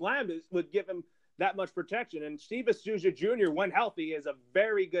behind Jake Lamb would give him that much protection. And Steve Souza Jr., when healthy, is a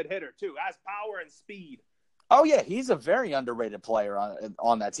very good hitter too, has power and speed. Oh yeah, he's a very underrated player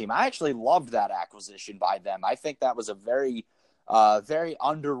on that team. I actually loved that acquisition by them. I think that was a very very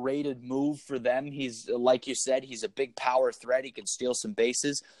underrated move for them. He's, like you said, he's a big power threat. He can steal some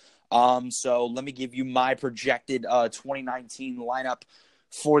bases. So let me give you my projected 2019 lineup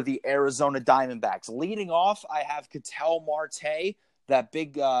for the Arizona Diamondbacks. Leading off, I have Ketel Marte, that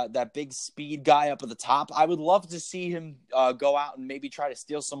big speed guy up at the top. I would love to see him go out and maybe try to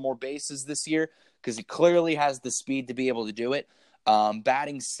steal some more bases this year because he clearly has the speed to be able to do it.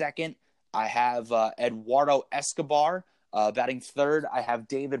 Batting second, I have Eduardo Escobar. Batting third, I have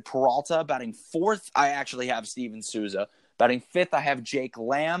David Peralta. Batting fourth, I actually have Steven Souza. Batting fifth, I have Jake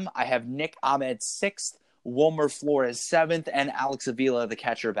Lamb. I have Nick Ahmed sixth, Wilmer Flores seventh, and Alex Avila, the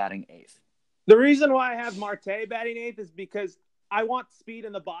catcher, batting eighth. The reason why I have Marte batting eighth is because I want speed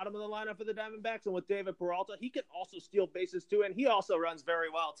in the bottom of the lineup for the Diamondbacks, and with David Peralta, he can also steal bases too, and he also runs very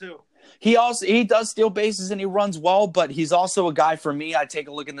well too. He does steal bases and he runs well, but he's also a guy for me. I take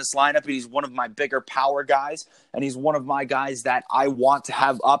a look in this lineup, and he's one of my bigger power guys, and he's one of my guys that I want to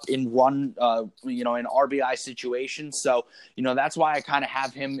have up in run, in RBI situations. So that's why I kind of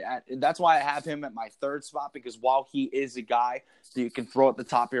have him at my third spot, because while he is a guy that you can throw at the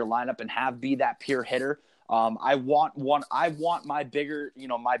top of your lineup and be that pure hitter. I want my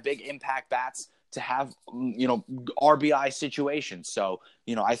big impact bats to have, RBI situations. So,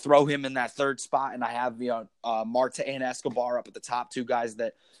 I throw him in that third spot, and I have, Marte and Escobar up at the top, two guys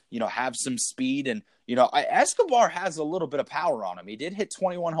that, have some speed. And, Escobar has a little bit of power on him. He did hit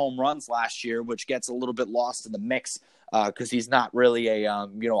 21 home runs last year, which gets a little bit lost in the mix because he's not really a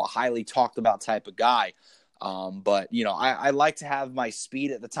highly talked about type of guy. But I like to have my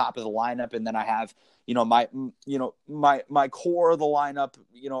speed at the top of the lineup, and then I have, my core of the lineup,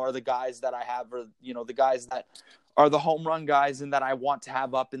 are the guys that I have, or, the guys that are the home run guys and that I want to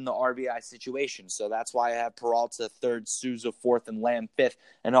have up in the RBI situation. So that's why I have Peralta third, Souza fourth, and Lamb fifth,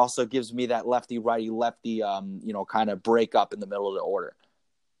 and also gives me that lefty, righty, lefty, kind of break up in the middle of the order.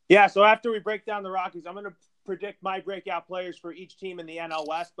 Yeah. So after we break down the Rockies, I'm going to predict my breakout players for each team in the NL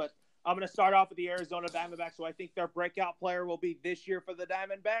West, but I'm going to start off with the Arizona Diamondbacks, who I think their breakout player will be this year for the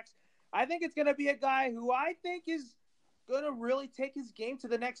Diamondbacks. I think it's going to be a guy who I think is going to really take his game to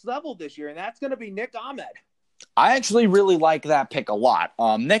the next level this year, and that's going to be Nick Ahmed. I actually really like that pick a lot.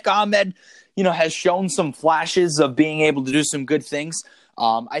 Nick Ahmed, has shown some flashes of being able to do some good things.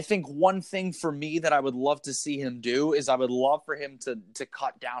 I think one thing for me that I would love to see him do is I would love for him to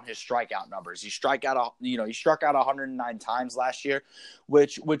cut down his strikeout numbers. He struck out 109 times last year,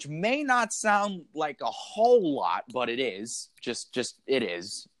 which may not sound like a whole lot, but it is. It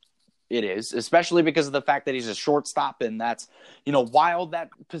is. It is, especially because of the fact that he's a shortstop, and that's, while that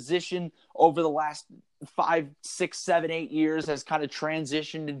position over the last 5, 6, 7, 8 years has kind of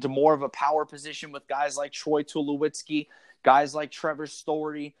transitioned into more of a power position with guys like Troy Tulowitzki, guys like Trevor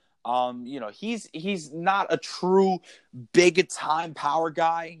Story. He's not a true big time power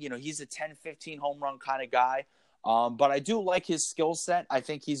guy. He's a 10, 15 home run kind of guy. But I do like his skill set. I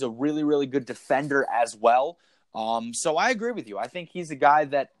think he's a really, really good defender as well. So I agree with you. I think he's a guy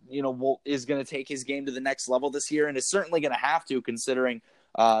that, is going to take his game to the next level this year, and is certainly going to have to, considering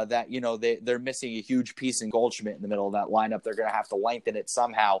that, they're missing a huge piece in Goldschmidt in the middle of that lineup. They're going to have to lengthen it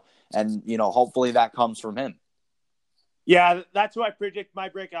somehow, and, hopefully that comes from him. Yeah, that's who I predict my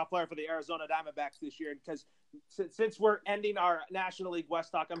breakout player for the Arizona Diamondbacks this year, because since we're ending our National League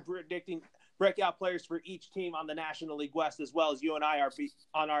West talk, I'm predicting breakout players for each team on the National League West, as well as you and I are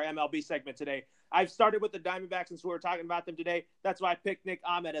on our MLB segment today. I've started with the Diamondbacks since we were talking about them today. That's why I picked Nick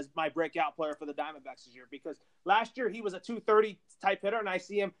Ahmed as my breakout player for the Diamondbacks this year, because last year he was a 230 type hitter, and I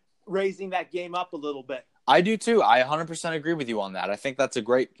see him raising that game up a little bit. I do too. I 100% agree with you on that. I think that's a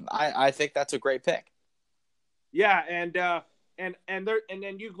great. I think that's a great pick. Yeah, and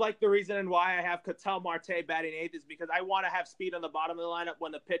then you like the reason why I have Ketel Marte batting eighth is because I want to have speed on the bottom of the lineup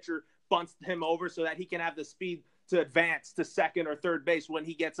when the pitcher bunts him over, so that he can have the speed to advance to second or third base when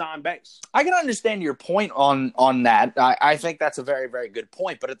he gets on base. I can understand your point on that. I think that's a very, very good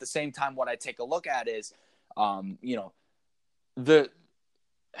point. But at the same time, what I take a look at is, how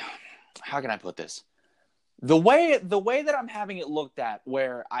can I put this? The way that I'm having it looked at,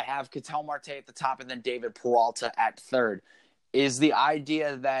 where I have Ketel Marte at the top and then David Peralta at third, is the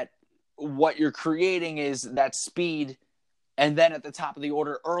idea that what you're creating is that speed. And then at the top of the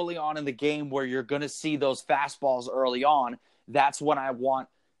order, early on in the game, where you're going to see those fastballs early on, that's when I want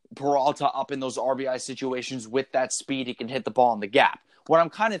Peralta up in those RBI situations with that speed. He can hit the ball in the gap. What I'm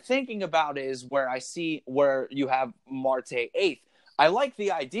kind of thinking about is where I see where you have Marte eighth. I like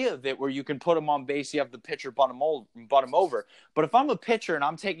the idea of it where you can put him on base, you have the pitcher butt him over. But if I'm a pitcher and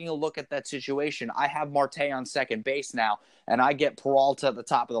I'm taking a look at that situation, I have Marte on second base now, and I get Peralta at the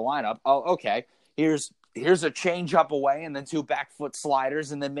top of the lineup. Oh, okay. Here's a changeup away, and then 2 back foot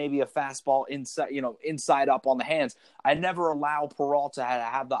sliders, and then maybe a fastball inside up on the hands. I never allow Peralta to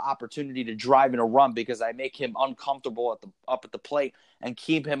have the opportunity to drive in a run because I make him uncomfortable up at the plate and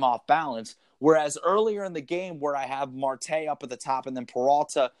keep him off balance. Whereas earlier in the game where I have Marte up at the top and then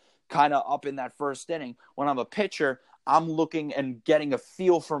Peralta kind of up in that first inning, when I'm a pitcher, I'm looking and getting a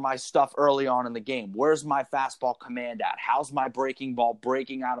feel for my stuff early on in the game. Where's my fastball command at? How's my breaking ball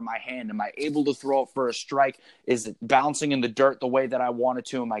breaking out of my hand? Am I able to throw it for a strike? Is it bouncing in the dirt the way that I want it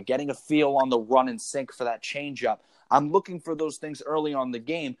to? Am I getting a feel on the run and sink for that changeup? I'm looking for those things early on in the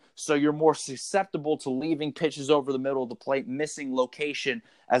game, so you're more susceptible to leaving pitches over the middle of the plate, missing location,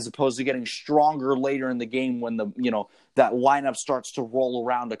 as opposed to getting stronger later in the game when that lineup starts to roll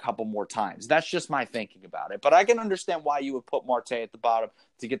around a couple more times. That's just my thinking about it. But I can understand why you would put Marte at the bottom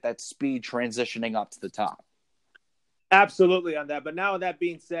to get that speed transitioning up to the top. Absolutely on that. But now that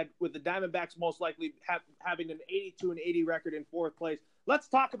being said, with the Diamondbacks most likely having an 82 and 80 record in 4th place, let's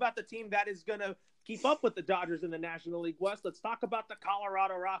talk about the team that is going to keep up with the Dodgers in the National League West. Let's talk about the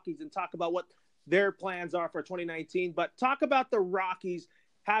Colorado Rockies and talk about what their plans are for 2019. But talk about the Rockies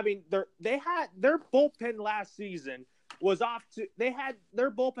having their bullpen last season was off to their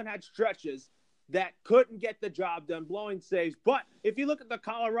bullpen had stretches that couldn't get the job done, blowing saves. But if you look at the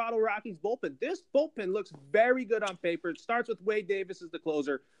Colorado Rockies bullpen, this bullpen looks very good on paper. It starts with Wade Davis as the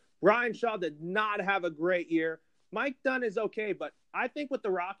closer. Brian Shaw did not have a great year. Mike Dunn is okay, but I think with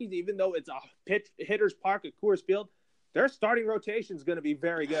the Rockies, even though it's a hitter's park at Coors Field, their starting rotation is going to be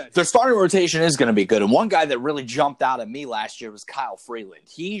very good. Their starting rotation is going to be good. And one guy that really jumped out at me last year was Kyle Freeland.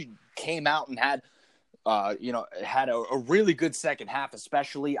 He came out and had a really good second half,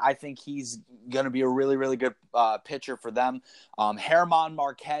 especially. I think he's going to be a really, really good pitcher for them. German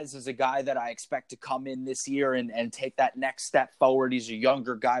Marquez is a guy that I expect to come in this year and take that next step forward. He's a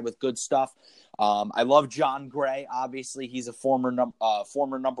younger guy with good stuff. I love John Gray. Obviously, he's a former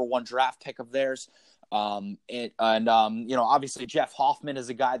number 1 draft pick of theirs. Obviously Jeff Hoffman is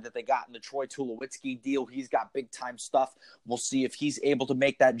a guy that they got in the Troy Tulowitzki deal. He's got big time stuff. We'll see if he's able to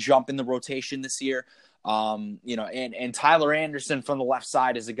make that jump in the rotation this year. And Tyler Anderson from the left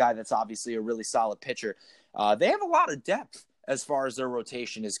side is a guy that's obviously a really solid pitcher. They have a lot of depth as far as their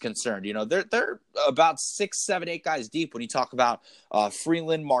rotation is concerned. They're about 6, 7, 8 guys deep when you talk about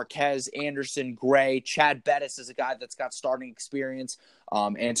Freeland, Marquez, Anderson, Gray. Chad Bettis is a guy that's got starting experience.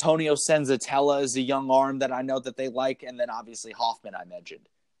 Antonio Senzatella is a young arm that I know that they like. And then obviously Hoffman I mentioned.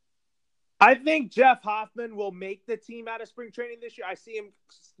 I think Jeff Hoffman will make the team out of spring training this year. I see him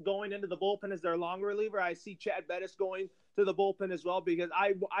going into the bullpen as their long reliever. I see Chad Bettis going to the bullpen as well, because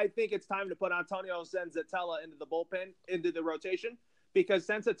I think it's time to put Antonio Senzatella into the bullpen, into the rotation, because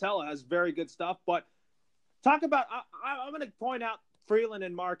Senzatella has very good stuff. But talk about I'm going to point out Freeland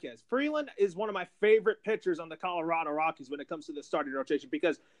and Marquez. Freeland is one of my favorite pitchers on the Colorado Rockies when it comes to the starting rotation,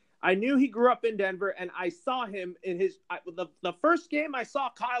 because I knew he grew up in Denver, and I saw him in the first game I saw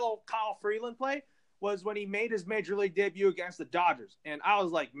Kyle Freeland play was when he made his major league debut against the Dodgers. And I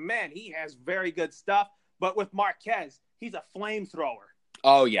was like, man, he has very good stuff. But with Marquez, he's a flamethrower.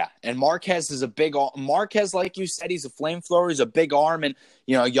 Oh, yeah. And Marquez is Marquez, like you said, he's a flamethrower. He's a big arm and,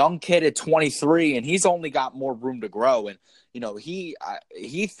 a young kid at 23, and he's only got more room to grow. And,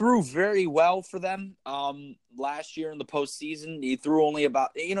 he threw very well for them last year in the postseason. He threw only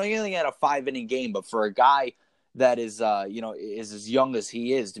about, he only had a 5-inning game, but for a guy that is, is as young as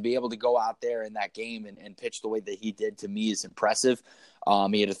he is, to be able to go out there in that game and pitch the way that he did, to me, is impressive.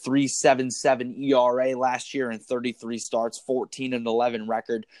 He had a 3.77 ERA last year in 33 starts, 14-11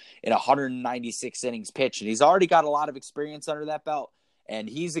 record in 196 innings pitched. And he's already got a lot of experience under that belt. And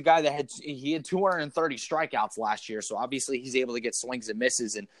he's a guy that had 230 strikeouts last year. So obviously he's able to get swings and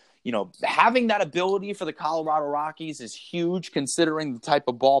misses. And, having that ability for the Colorado Rockies is huge, considering the type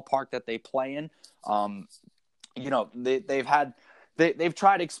of ballpark that they play in. They've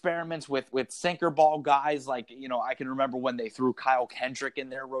tried experiments with sinker ball guys. Like, I can remember when they threw Kyle Kendrick in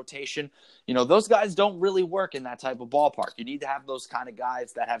their rotation. Those guys don't really work in that type of ballpark. You need to have those kind of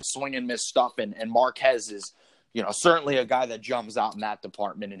guys that have swing and miss stuff. And Marquez is, certainly a guy that jumps out in that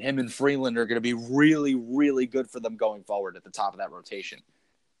department. And him and Freeland are going to be really, really good for them going forward at the top of that rotation.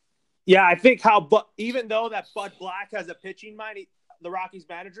 Yeah, I think even though that Bud Black has a pitching mind, the Rockies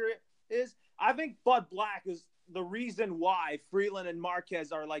manager is, I think Bud Black is the reason why Freeland and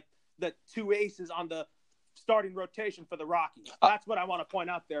Marquez are like the two aces on the starting rotation for the Rockies. That's what I want to point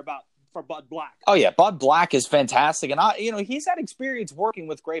out there for Bud Black. Oh yeah, Bud Black is fantastic, and he's had experience working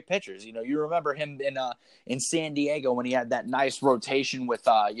with great pitchers. You remember him in San Diego when he had that nice rotation with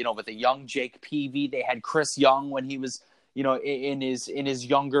with a young Jake Peavy. They had Chris Young when he was in his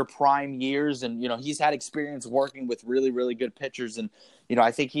younger prime years, and he's had experience working with really, really good pitchers, and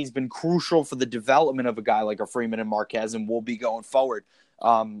I think he's been crucial for the development of a guy like a Freeman and Marquez, and will be going forward.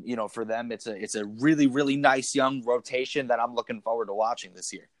 For them, it's a really, really nice young rotation that I'm looking forward to watching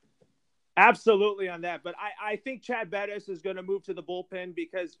this year. Absolutely on that. But I think Chad Bettis is going to move to the bullpen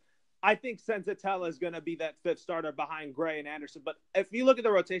because I think Senzatella is going to be that fifth starter behind Gray and Anderson. But if you look at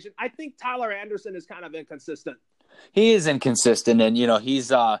the rotation, I think Tyler Anderson is kind of inconsistent. He is inconsistent, and he's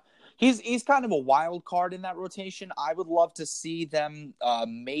kind of a wild card in that rotation. I would love to see them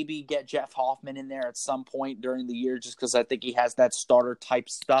maybe get Jeff Hoffman in there at some point during the year, just because I think he has that starter type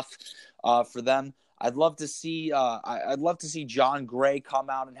stuff for them. I'd love to see John Gray come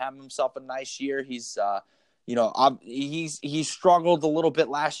out and have himself a nice year. He's he struggled a little bit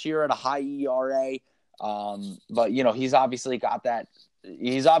last year at a high ERA, but he's obviously got that.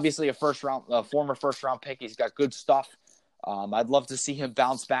 He's obviously a former first round pick. He's got good stuff. I'd love to see him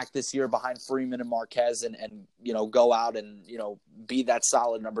bounce back this year behind Freeman and Marquez and go out and be that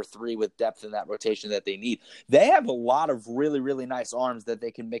solid number 3 with depth in that rotation that they need. They have a lot of really, really nice arms that they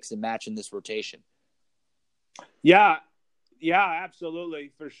can mix and match in this rotation. Yeah,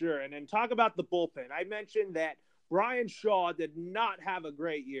 absolutely, for sure. And then talk about the bullpen. I mentioned that Brian Shaw did not have a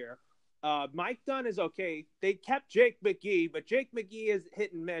great year. Mike Dunn is okay. They kept Jake McGee, but Jake McGee is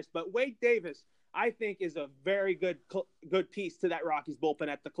hit and miss. But Wade Davis, I think, is a very good piece to that Rockies bullpen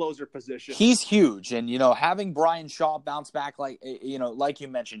at the closer position. He's huge, and having Brian Shaw bounce back, like you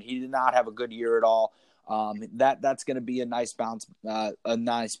mentioned, he did not have a good year at all. That's going to be a nice bounce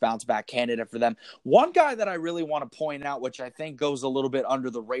back candidate for them. One guy that I really want to point out, which I think goes a little bit under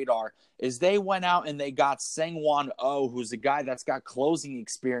the radar, is they went out and they got Sang-Won Oh, who's a guy that's got closing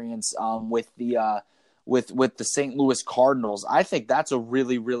experience with the St. Louis Cardinals. I think that's a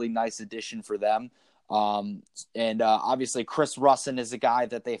really, really nice addition for them. And obviously Chris Russin is a guy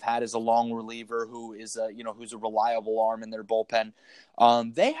that they've had as a long reliever who is who's a reliable arm in their bullpen.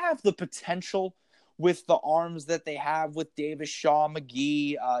 They have the potential with the arms that they have with Davis, Shaw,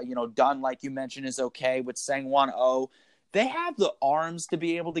 McGee, Dunn, like you mentioned, is okay with Sang-Won Oh. They have the arms to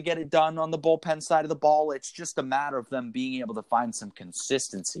be able to get it done on the bullpen side of the ball. It's just a matter of them being able to find some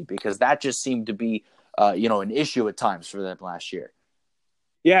consistency, because that just seemed to be, an issue at times for them last year.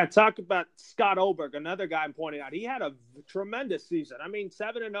 Yeah, talk about Scott Oberg, another guy I'm pointing out. He had a tremendous season. I mean,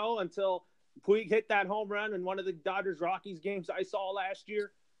 7-0 until Puig hit that home run in one of the Dodgers-Rockies games I saw last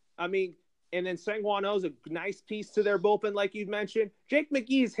year. I mean, and then Sang-Won Oh's a nice piece to their bullpen, like you mentioned. Jake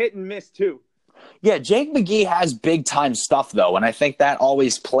McGee's hit and miss, too. Yeah, Jake McGee has big-time stuff, though, and I think that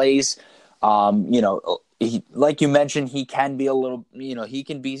always plays. Like you mentioned, he can be a little, he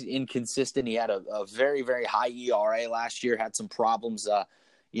can be inconsistent. He had a very, very high ERA last year, had some problems,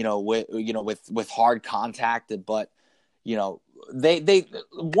 with hard contact, but they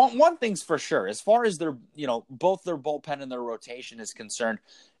one thing's for sure, as far as their both their bullpen and their rotation is concerned,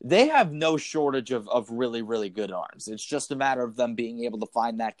 they have no shortage of really, really good arms. It's just a matter of them being able to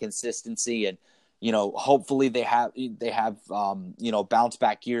find that consistency, and hopefully they have bounce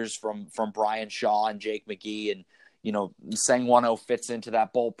back years from Brian Shaw and Jake McGee, and Sang-Won Oh fits into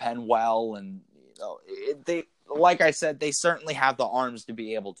that bullpen well, and they, like I said, they certainly have the arms to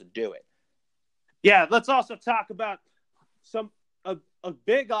be able to do it. Yeah, let's also talk about a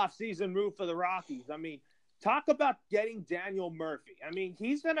big offseason move for the Rockies. I mean, talk about getting Daniel Murphy. I mean,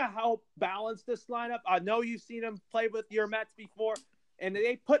 he's going to help balance this lineup. I know you've seen him play with your Mets before, and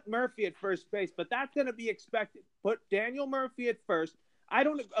they put Murphy at first base, but that's going to be expected. Put Daniel Murphy at first. I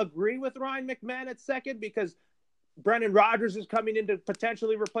don't agree with Ryan McMahon at second, because Brendan Rodgers is coming in to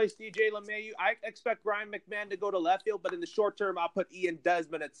potentially replace DJ LeMahieu. I expect Ryan McMahon to go to left field, but in the short term, I'll put Ian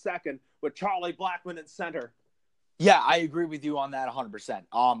Desmond at second with Charlie Blackmon at center. Yeah, I agree with you on that 100%.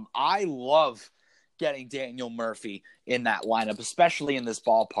 I love getting Daniel Murphy in that lineup, especially in this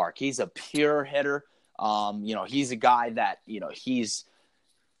ballpark. He's a pure hitter. He's a guy that, he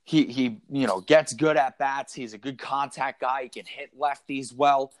gets good at bats. He's a good contact guy. He can hit lefties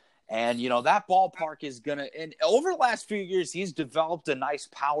well. And, that ballpark is going to – and over the last few years, he's developed a nice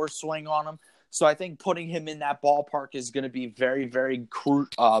power swing on him. So I think putting him in that ballpark is going to be very, very,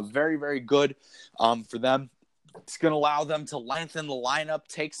 very, very good for them. It's going to allow them to lengthen the lineup,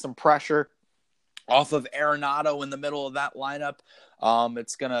 take some pressure off of Arenado in the middle of that lineup.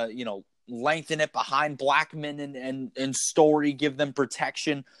 It's going to, lengthen it behind Blackmon and Story, give them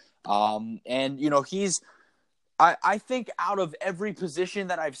protection. And, he's I think out of every position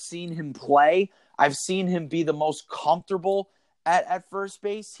that I've seen him play, I've seen him be the most comfortable at first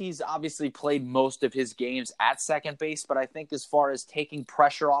base. He's obviously played most of his games at second base, but I think as far as taking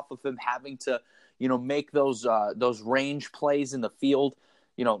pressure off of him having to, make those range plays in the field,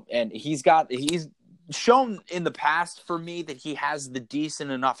 and he's shown in the past for me that he has the decent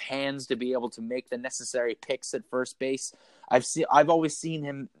enough hands to be able to make the necessary picks at first base. I've always seen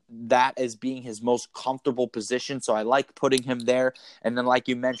him that as being his most comfortable position, so I like putting him there. And then, like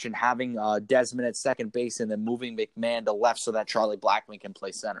you mentioned, having Desmond at second base and then moving McMahon to left so that Charlie Blackmon can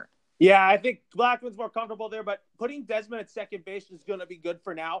play center. Yeah, I think Blackman's more comfortable there, but putting Desmond at second base is going to be good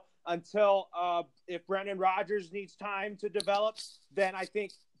for now until if Brendan Rodgers needs time to develop, then I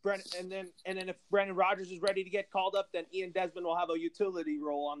think and then if Brendan Rodgers is ready to get called up, then Ian Desmond will have a utility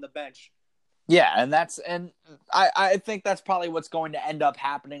role on the bench. Yeah, and I think that's probably what's going to end up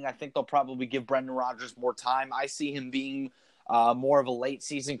happening. I think they'll probably give Brendan Rodgers more time. I see him being more of a late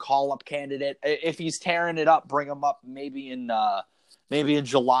season call-up candidate. If he's tearing it up, bring him up maybe in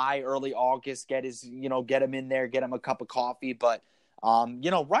July, early August. Get him in there, get him a cup of coffee. But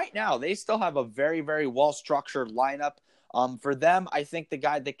right now they still have a very, very well structured lineup. For them, I think the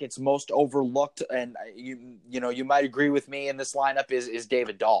guy that gets most overlooked, and you might agree with me in this lineup, is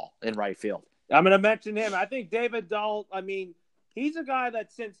David Dahl in right field. I'm going to mention him. I think David Dahl. I mean, he's a guy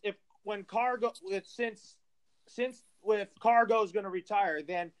that since Cargo's going to retire,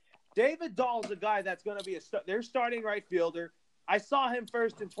 then David Dahl is a guy that's going to be their starting right fielder. I saw him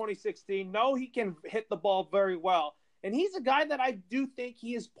first in 2016. No, he can hit the ball very well, and he's a guy that I do think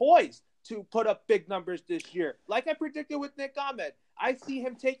he is poised to put up big numbers this year. Like I predicted with Nick Ahmed, I see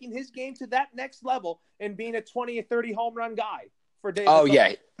him taking his game to that next level and being a 20 or 30 home run guy for David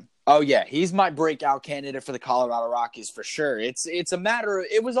Dahl. Oh yeah, he's my breakout candidate for the Colorado Rockies for sure.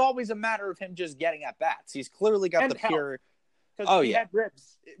 It was always a matter of him just getting at bats. He's clearly got the pure. Because he had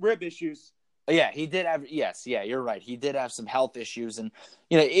rib issues. Yeah, he did have. Yes, yeah, you're right. He did have some health issues, and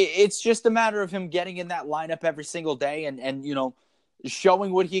it's just a matter of him getting in that lineup every single day, and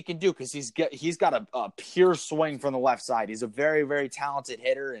showing what he can do, because he's got a pure swing from the left side. He's a very, very talented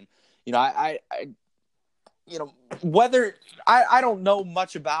hitter, and whether I don't know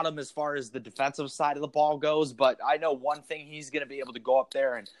much about him as far as the defensive side of the ball goes, but I know one thing: he's going to be able to go up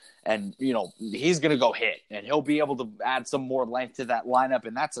there and he's going to go hit, and he'll be able to add some more length to that lineup.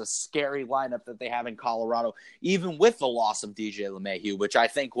 And that's a scary lineup that they have in Colorado, even with the loss of DJ LeMahieu, which I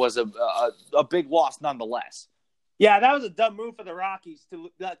think was a big loss nonetheless. Yeah, that was a dumb move for the Rockies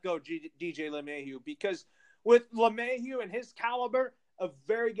to let go DJ LeMahieu, because with LeMahieu and his caliber, a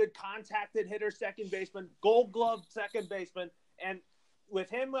very good contacted hitter, second baseman, Gold Glove second baseman, and with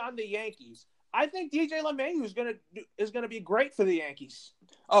him on the Yankees, I think DJ LeMahieu is gonna be great for the Yankees.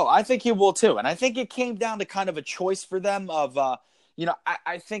 Oh, I think he will too, and I think it came down to kind of a choice for them of, I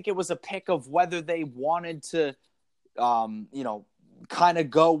think it was a pick of whether they wanted to, kind of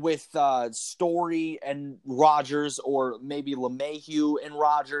go with Story and Rogers, or maybe LeMahieu and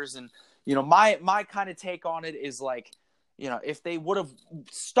Rogers. And my kind of take on it is like, if they would have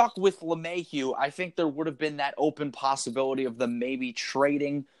stuck with LeMahieu, I think there would have been that open possibility of them maybe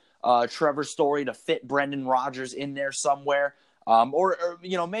trading Trevor Story to fit Brendan Rodgers in there somewhere. Or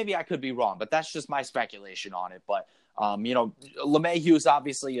maybe I could be wrong, but that's just my speculation on it. But LeMahieu is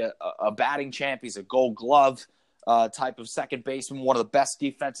obviously a batting champ. He's a Gold Glove type of second baseman, one of the best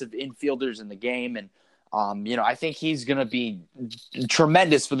defensive infielders in the game. And, I think he's going to be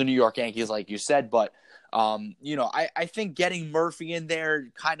tremendous for the New York Yankees, like you said. But, I think getting Murphy in there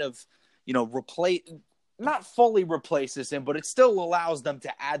kind of, not fully replaces him, but it still allows them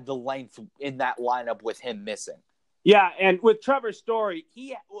to add the length in that lineup with him missing. Yeah, and with Trevor Story,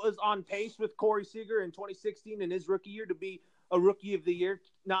 he was on pace with Corey Seager in 2016 in his rookie year to be a Rookie of the Year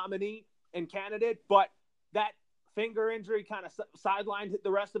nominee and candidate, but that finger injury kind of sidelined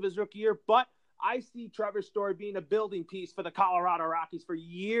the rest of his rookie year. But I see Trevor Story being a building piece for the Colorado Rockies for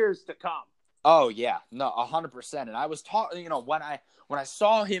years to come. Oh yeah, no, 100%. And I was talking, when I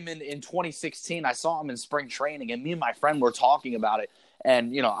saw him in 2016, I saw him in spring training, and me and my friend were talking about it.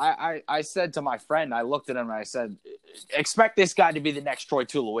 And I said to my friend, I looked at him and I said, expect this guy to be the next Troy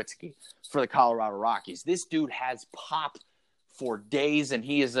Tulowitzki for the Colorado Rockies. This dude has pop for days, and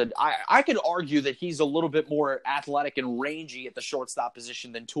he is I could argue that he's a little bit more athletic and rangy at the shortstop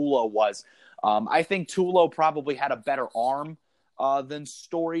position than Tulo was. I think Tulo probably had a better arm than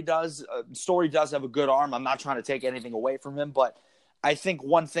Story does. Story does have a good arm. I'm not trying to take anything away from him, but I think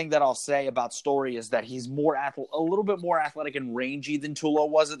one thing that I'll say about Story is that he's a little bit more athletic and rangy than Tulo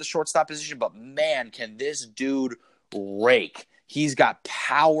was at the shortstop position. But man, can this dude rake? He's got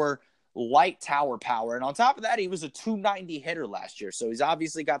power light tower power. And on top of that, he was a 290 hitter last year. So he's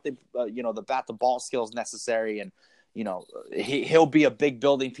obviously got the, the bat to ball skills necessary. And, he'll be a big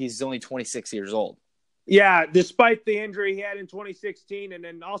building piece. He's only 26 years old. Yeah, despite the injury he had in 2016. And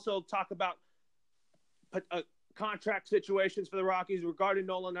then also talk about contract situations for the Rockies regarding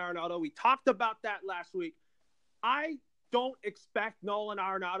Nolan Arenado. We talked about that last week. I don't expect Nolan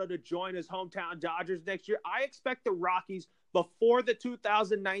Arenado to join his hometown Dodgers next year. I expect the Rockies, before the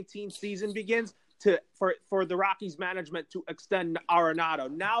 2019 season begins, for the Rockies management to extend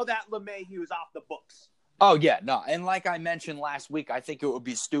Arenado. Now that LeMahieu is off the books. Oh, yeah, no. And like I mentioned last week, I think it would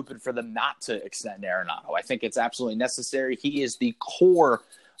be stupid for them not to extend Arenado. I think it's absolutely necessary. He is the core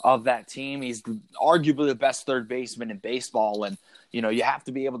of that team. He's arguably the best third baseman in baseball. And, you have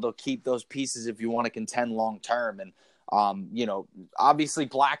to be able to keep those pieces if you want to contend long term. And, obviously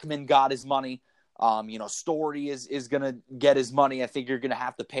Blackmon got his money. Story is going to get his money. I think you're going to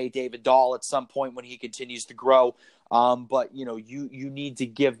have to pay David Dahl at some point when he continues to grow. But, you need to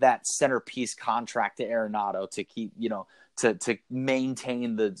give that centerpiece contract to Arenado to keep, to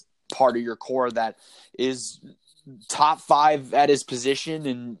maintain the part of your core that is top 5 at his position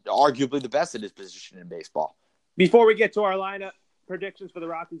and arguably the best at his position in baseball. Before we get to our lineup predictions for the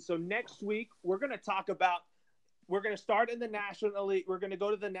Rockies, so next week we're going to start in the National League. We're going to go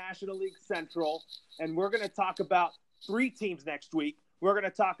to the National League Central, and we're going to talk about 3 teams next week. We're going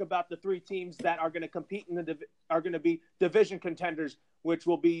to talk about the 3 teams that are going to compete are going to be division contenders, which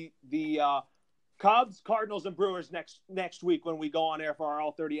will be the Cubs, Cardinals, and Brewers next week when we go on air for our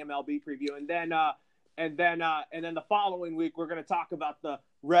All 30 MLB preview. And then the following week we're going to talk about the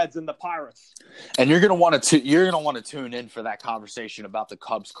Reds and the Pirates. And you're going to want to tune in for that conversation about the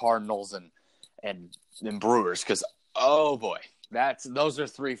Cubs, Cardinals, and Brewers, because oh boy, those are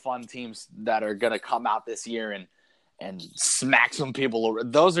 3 fun teams that are going to come out this year and smack some people.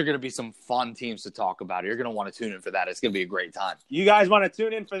 Those are going to be some fun teams to talk about. You're going to want to tune in for that. It's going to be a great time. You guys want to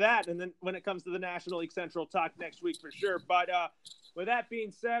tune in for that, and then when it comes to the National League Central, talk next week for sure. But with that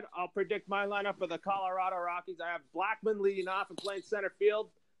being said, I'll predict my lineup for the Colorado Rockies. I have Blackmon leading off and playing center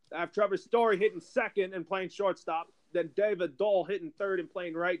field. I have Trevor Story hitting second and playing shortstop. Then David Dahl hitting third and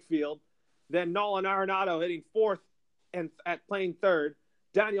playing right field. Then Nolan Arenado hitting fourth and at playing third.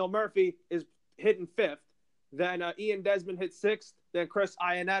 Daniel Murphy is hitting fifth. Then Ian Desmond hits sixth. Then Chris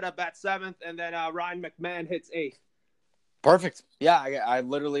Iannetta bats seventh. And then Ryan McMahon hits eighth. Perfect. Yeah, I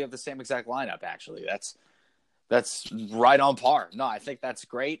literally have the same exact lineup, actually. That's right on par. No, I think that's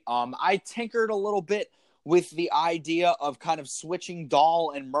great. I tinkered a little bit with the idea of kind of switching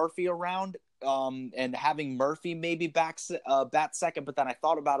Dahl and Murphy around. And having Murphy maybe bat second, but then I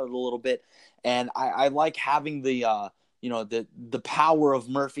thought about it a little bit, and I like having the power of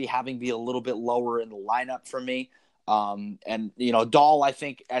Murphy having be a little bit lower in the lineup for me. And Dahl, I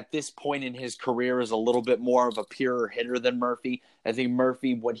think at this point in his career is a little bit more of a pure hitter than Murphy. I think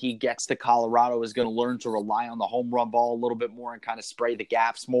Murphy, when he gets to Colorado, is going to learn to rely on the home run ball a little bit more and kind of spray the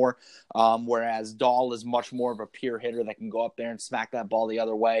gaps more. Whereas Dahl is much more of a pure hitter that can go up there and smack that ball the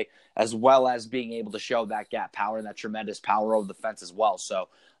other way, as well as being able to show that gap power and that tremendous power over the fence as well. So,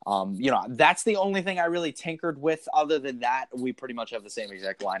 that's the only thing I really tinkered with. Other than that, we pretty much have the same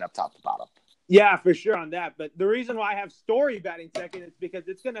exact lineup top to bottom. Yeah, for sure on that. But the reason why I have Story batting second is because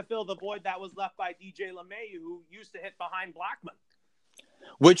it's going to fill the void that was left by DJ LeMahieu, who used to hit behind Blackmon.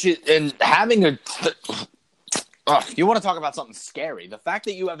 Which is, and having you want to talk about something scary. The fact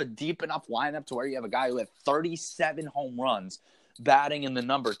that you have a deep enough lineup to where you have a guy who had 37 home runs batting in the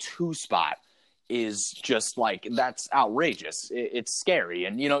number 2 spot is just that's outrageous. It's scary.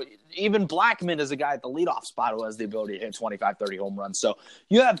 And, even Blackmon is a guy at the leadoff spot who has the ability to hit 25, 30 home runs. So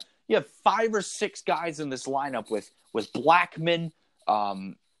you have 5 or 6 guys in this lineup with Blackmon,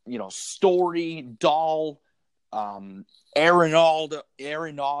 Story, Dahl, Arenado,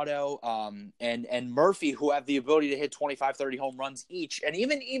 and Murphy, who have the ability to hit 25, 30 home runs each. And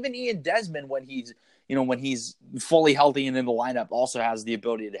even Ian Desmond, when he's fully healthy and in the lineup, also has the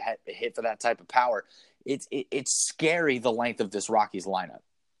ability to hit for that type of power. It's scary, the length of this Rockies lineup.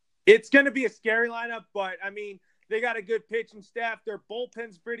 It's going to be a scary lineup, but I mean, they got a good pitching staff. Their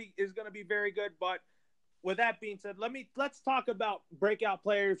bullpen's is going to be very good. But with that being said, let's talk about breakout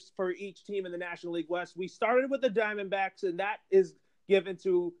players for each team in the National League West. We started with the Diamondbacks, and that is given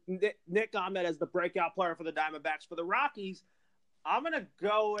to Nick Ahmed as the breakout player for the Diamondbacks. For the Rockies, I'm going to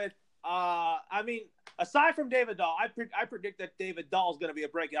go with aside from David Dahl, I predict that David Dahl is going to be a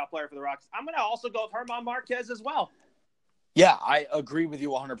breakout player for the Rockies. I'm going to also go with German Marquez as well. Yeah, I agree with you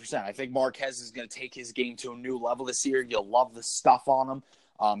 100%. I think Marquez is going to take his game to a new level this year. You'll love the stuff on him.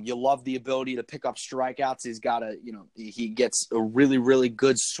 You love the ability to pick up strikeouts. He's got he gets a really, really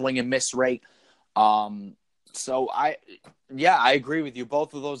good swing and miss rate. So I agree with you.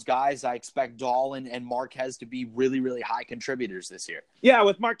 Both of those guys, I expect Dahl and Marquez to be really, really high contributors this year. Yeah,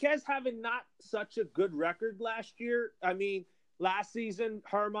 with Marquez having not such a good record last year. I mean, last season,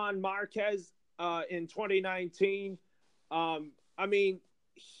 Herman Marquez in 2019, I mean,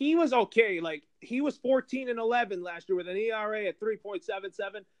 he was okay. Like, he was 14-11 last year with an ERA at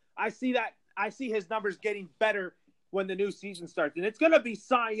 3.77. I see his numbers getting better when the new season starts. And it's going to be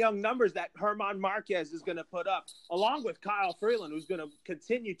Cy Young numbers that Herman Marquez is going to put up, along with Kyle Freeland, who's going to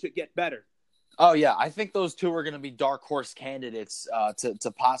continue to get better. Oh, yeah. I think those two are going to be dark horse candidates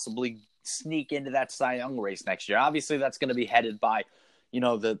to possibly sneak into that Cy Young race next year. Obviously, that's going to be headed by,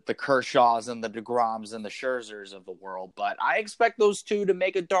 the Kershaws and the DeGroms and the Scherzers of the world. But I expect those two to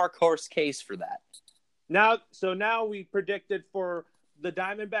make a dark horse case for that. Now we predicted for the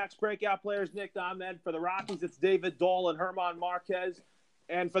Diamondbacks breakout players, Nick Ahmed. For the Rockies, it's David Dahl and Herman Marquez.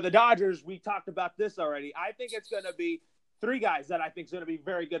 And for the Dodgers, we talked about this already. I think it's going to be three guys that I think is going to be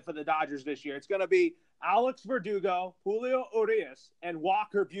very good for the Dodgers this year. It's going to be Alex Verdugo, Julio Urias, and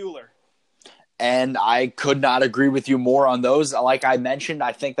Walker Buehler. And I could not agree with you more on those. Like I mentioned,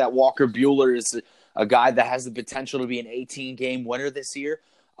 I think that Walker Buehler is a guy that has the potential to be an 18-game winner this year.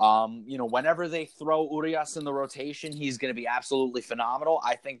 Whenever they throw Urias in the rotation, he's going to be absolutely phenomenal.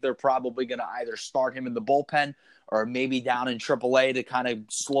 I think they're probably going to either start him in the bullpen or maybe down in AAA to kind of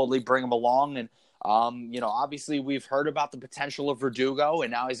slowly bring him along. And, obviously we've heard about the potential of Verdugo,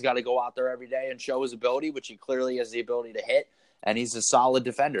 and now he's got to go out there every day and show his ability, which he clearly has the ability to hit, and he's a solid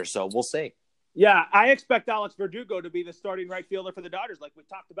defender. So we'll see. Yeah, I expect Alex Verdugo to be the starting right fielder for the Dodgers, like we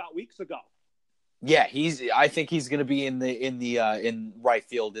talked about weeks ago. Yeah, I think he's going to be in right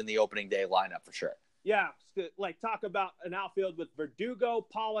field in the opening day lineup for sure. Yeah, like talk about an outfield with Verdugo,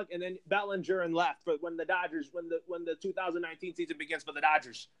 Pollock, and then Bellinger in left. But when the 2019 season begins for the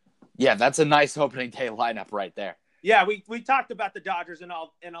Dodgers. Yeah, that's a nice opening day lineup right there. Yeah, we talked about the Dodgers and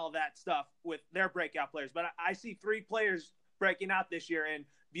all that stuff with their breakout players, but I see three players breaking out this year in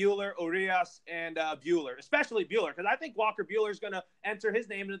Buehler, Urias, and Buehler, especially Buehler, because I think Walker Buehler is going to enter his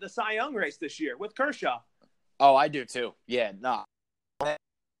name into the Cy Young race this year with Kershaw. Oh, I do too. Yeah, no.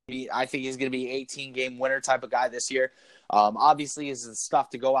 I think he's going to be an 18-game winner type of guy this year. Obviously, is the stuff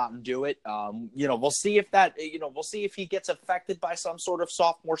to go out and do it. We'll see if he gets affected by some sort of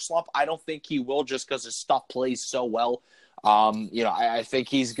sophomore slump. I don't think he will, just because his stuff plays so well. I think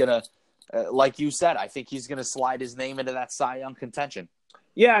he's going to, like you said, I think he's going to slide his name into that Cy Young contention.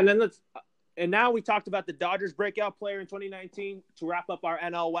 Yeah, and now we talked about the Dodgers breakout player in 2019 to wrap up our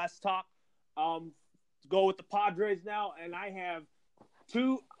NL West talk. Go with the Padres now, and I have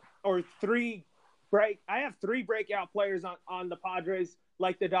three breakout players on the Padres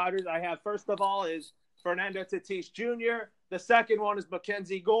like the Dodgers. I have, first of all, is Fernando Tatis Jr. The second one is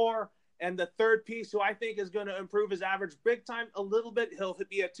Mackenzie Gore. And the third piece, who I think is going to improve his average big time a little bit, he'll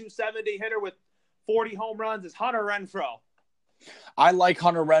be a 270 hitter with 40 home runs, is Hunter Renfroe. I like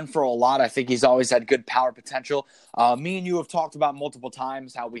Hunter Renfroe a lot. I think he's always had good power potential. Me and you have talked about multiple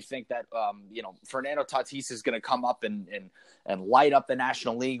times how we think that, Fernando Tatis is going to come up and light up the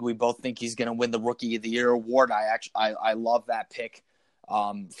National League. We both think he's going to win the Rookie of the Year award. I love that pick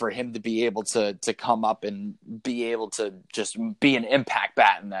for him to be able to come up and be able to just be an impact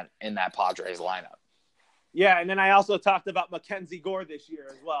bat in that Padres lineup. Yeah, and then I also talked about Mackenzie Gore this year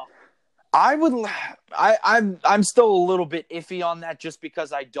as well. I'm still a little bit iffy on that, just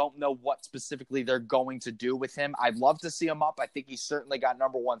because I don't know what specifically they're going to do with him. I'd love to see him up. I think he's certainly got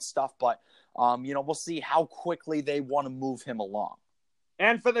number one stuff, but we'll see how quickly they want to move him along.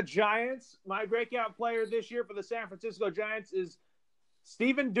 And for the Giants, my breakout player this year for the San Francisco Giants is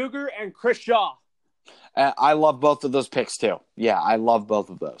Steven Duggar and Chris Shaw. I love both of those picks too. Yeah, I love both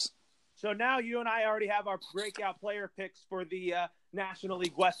of those. So now you and I already have our breakout player picks for the National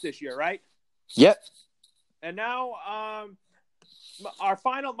League West this year, right? Yep. And now my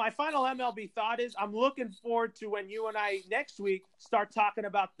final MLB thought is I'm looking forward to when you and I next week start talking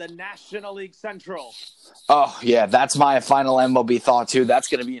about the National League Central. Oh, yeah, that's my final MLB thought too. That's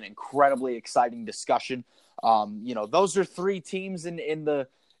going to be an incredibly exciting discussion. Those are three teams in the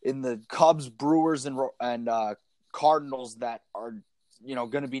Cubs, Brewers, and Cardinals that are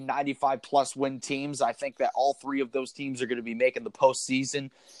going to be 95-plus win teams. I think that all three of those teams are going to be making the postseason,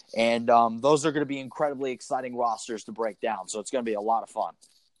 and those are going to be incredibly exciting rosters to break down. So it's going to be a lot of fun.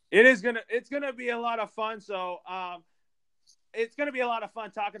 It's going to be a lot of fun. So it's going to be a lot of fun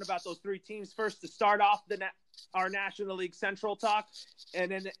talking about those three teams first to start off our National League Central talk,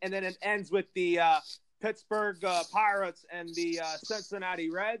 and then it ends with the Pittsburgh Pirates and the Cincinnati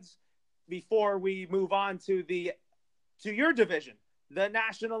Reds before we move on to your division, the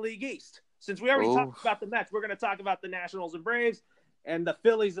National League East. Since we already talked about the Mets, we're going to talk about the Nationals and Braves and the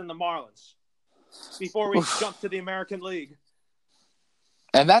Phillies and the Marlins before we jump to the American League.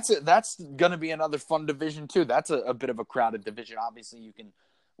 And that's going to be another fun division, too. That's a bit of a crowded division. Obviously, you can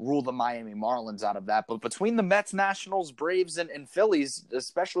rule the Miami Marlins out of that. But between the Mets, Nationals, Braves, and Phillies,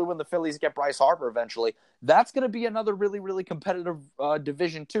 especially when the Phillies get Bryce Harper eventually, that's going to be another really, really competitive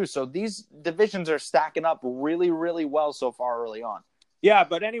division, too. So these divisions are stacking up really, really well so far early on. Yeah,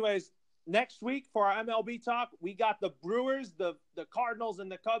 but anyways, next week for our MLB talk, we got the Brewers, the Cardinals, and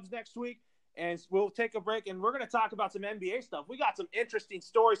the Cubs next week. And we'll take a break, and we're going to talk about some NBA stuff. We got some interesting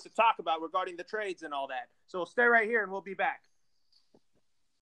stories to talk about regarding the trades and all that. So stay right here, and we'll be back.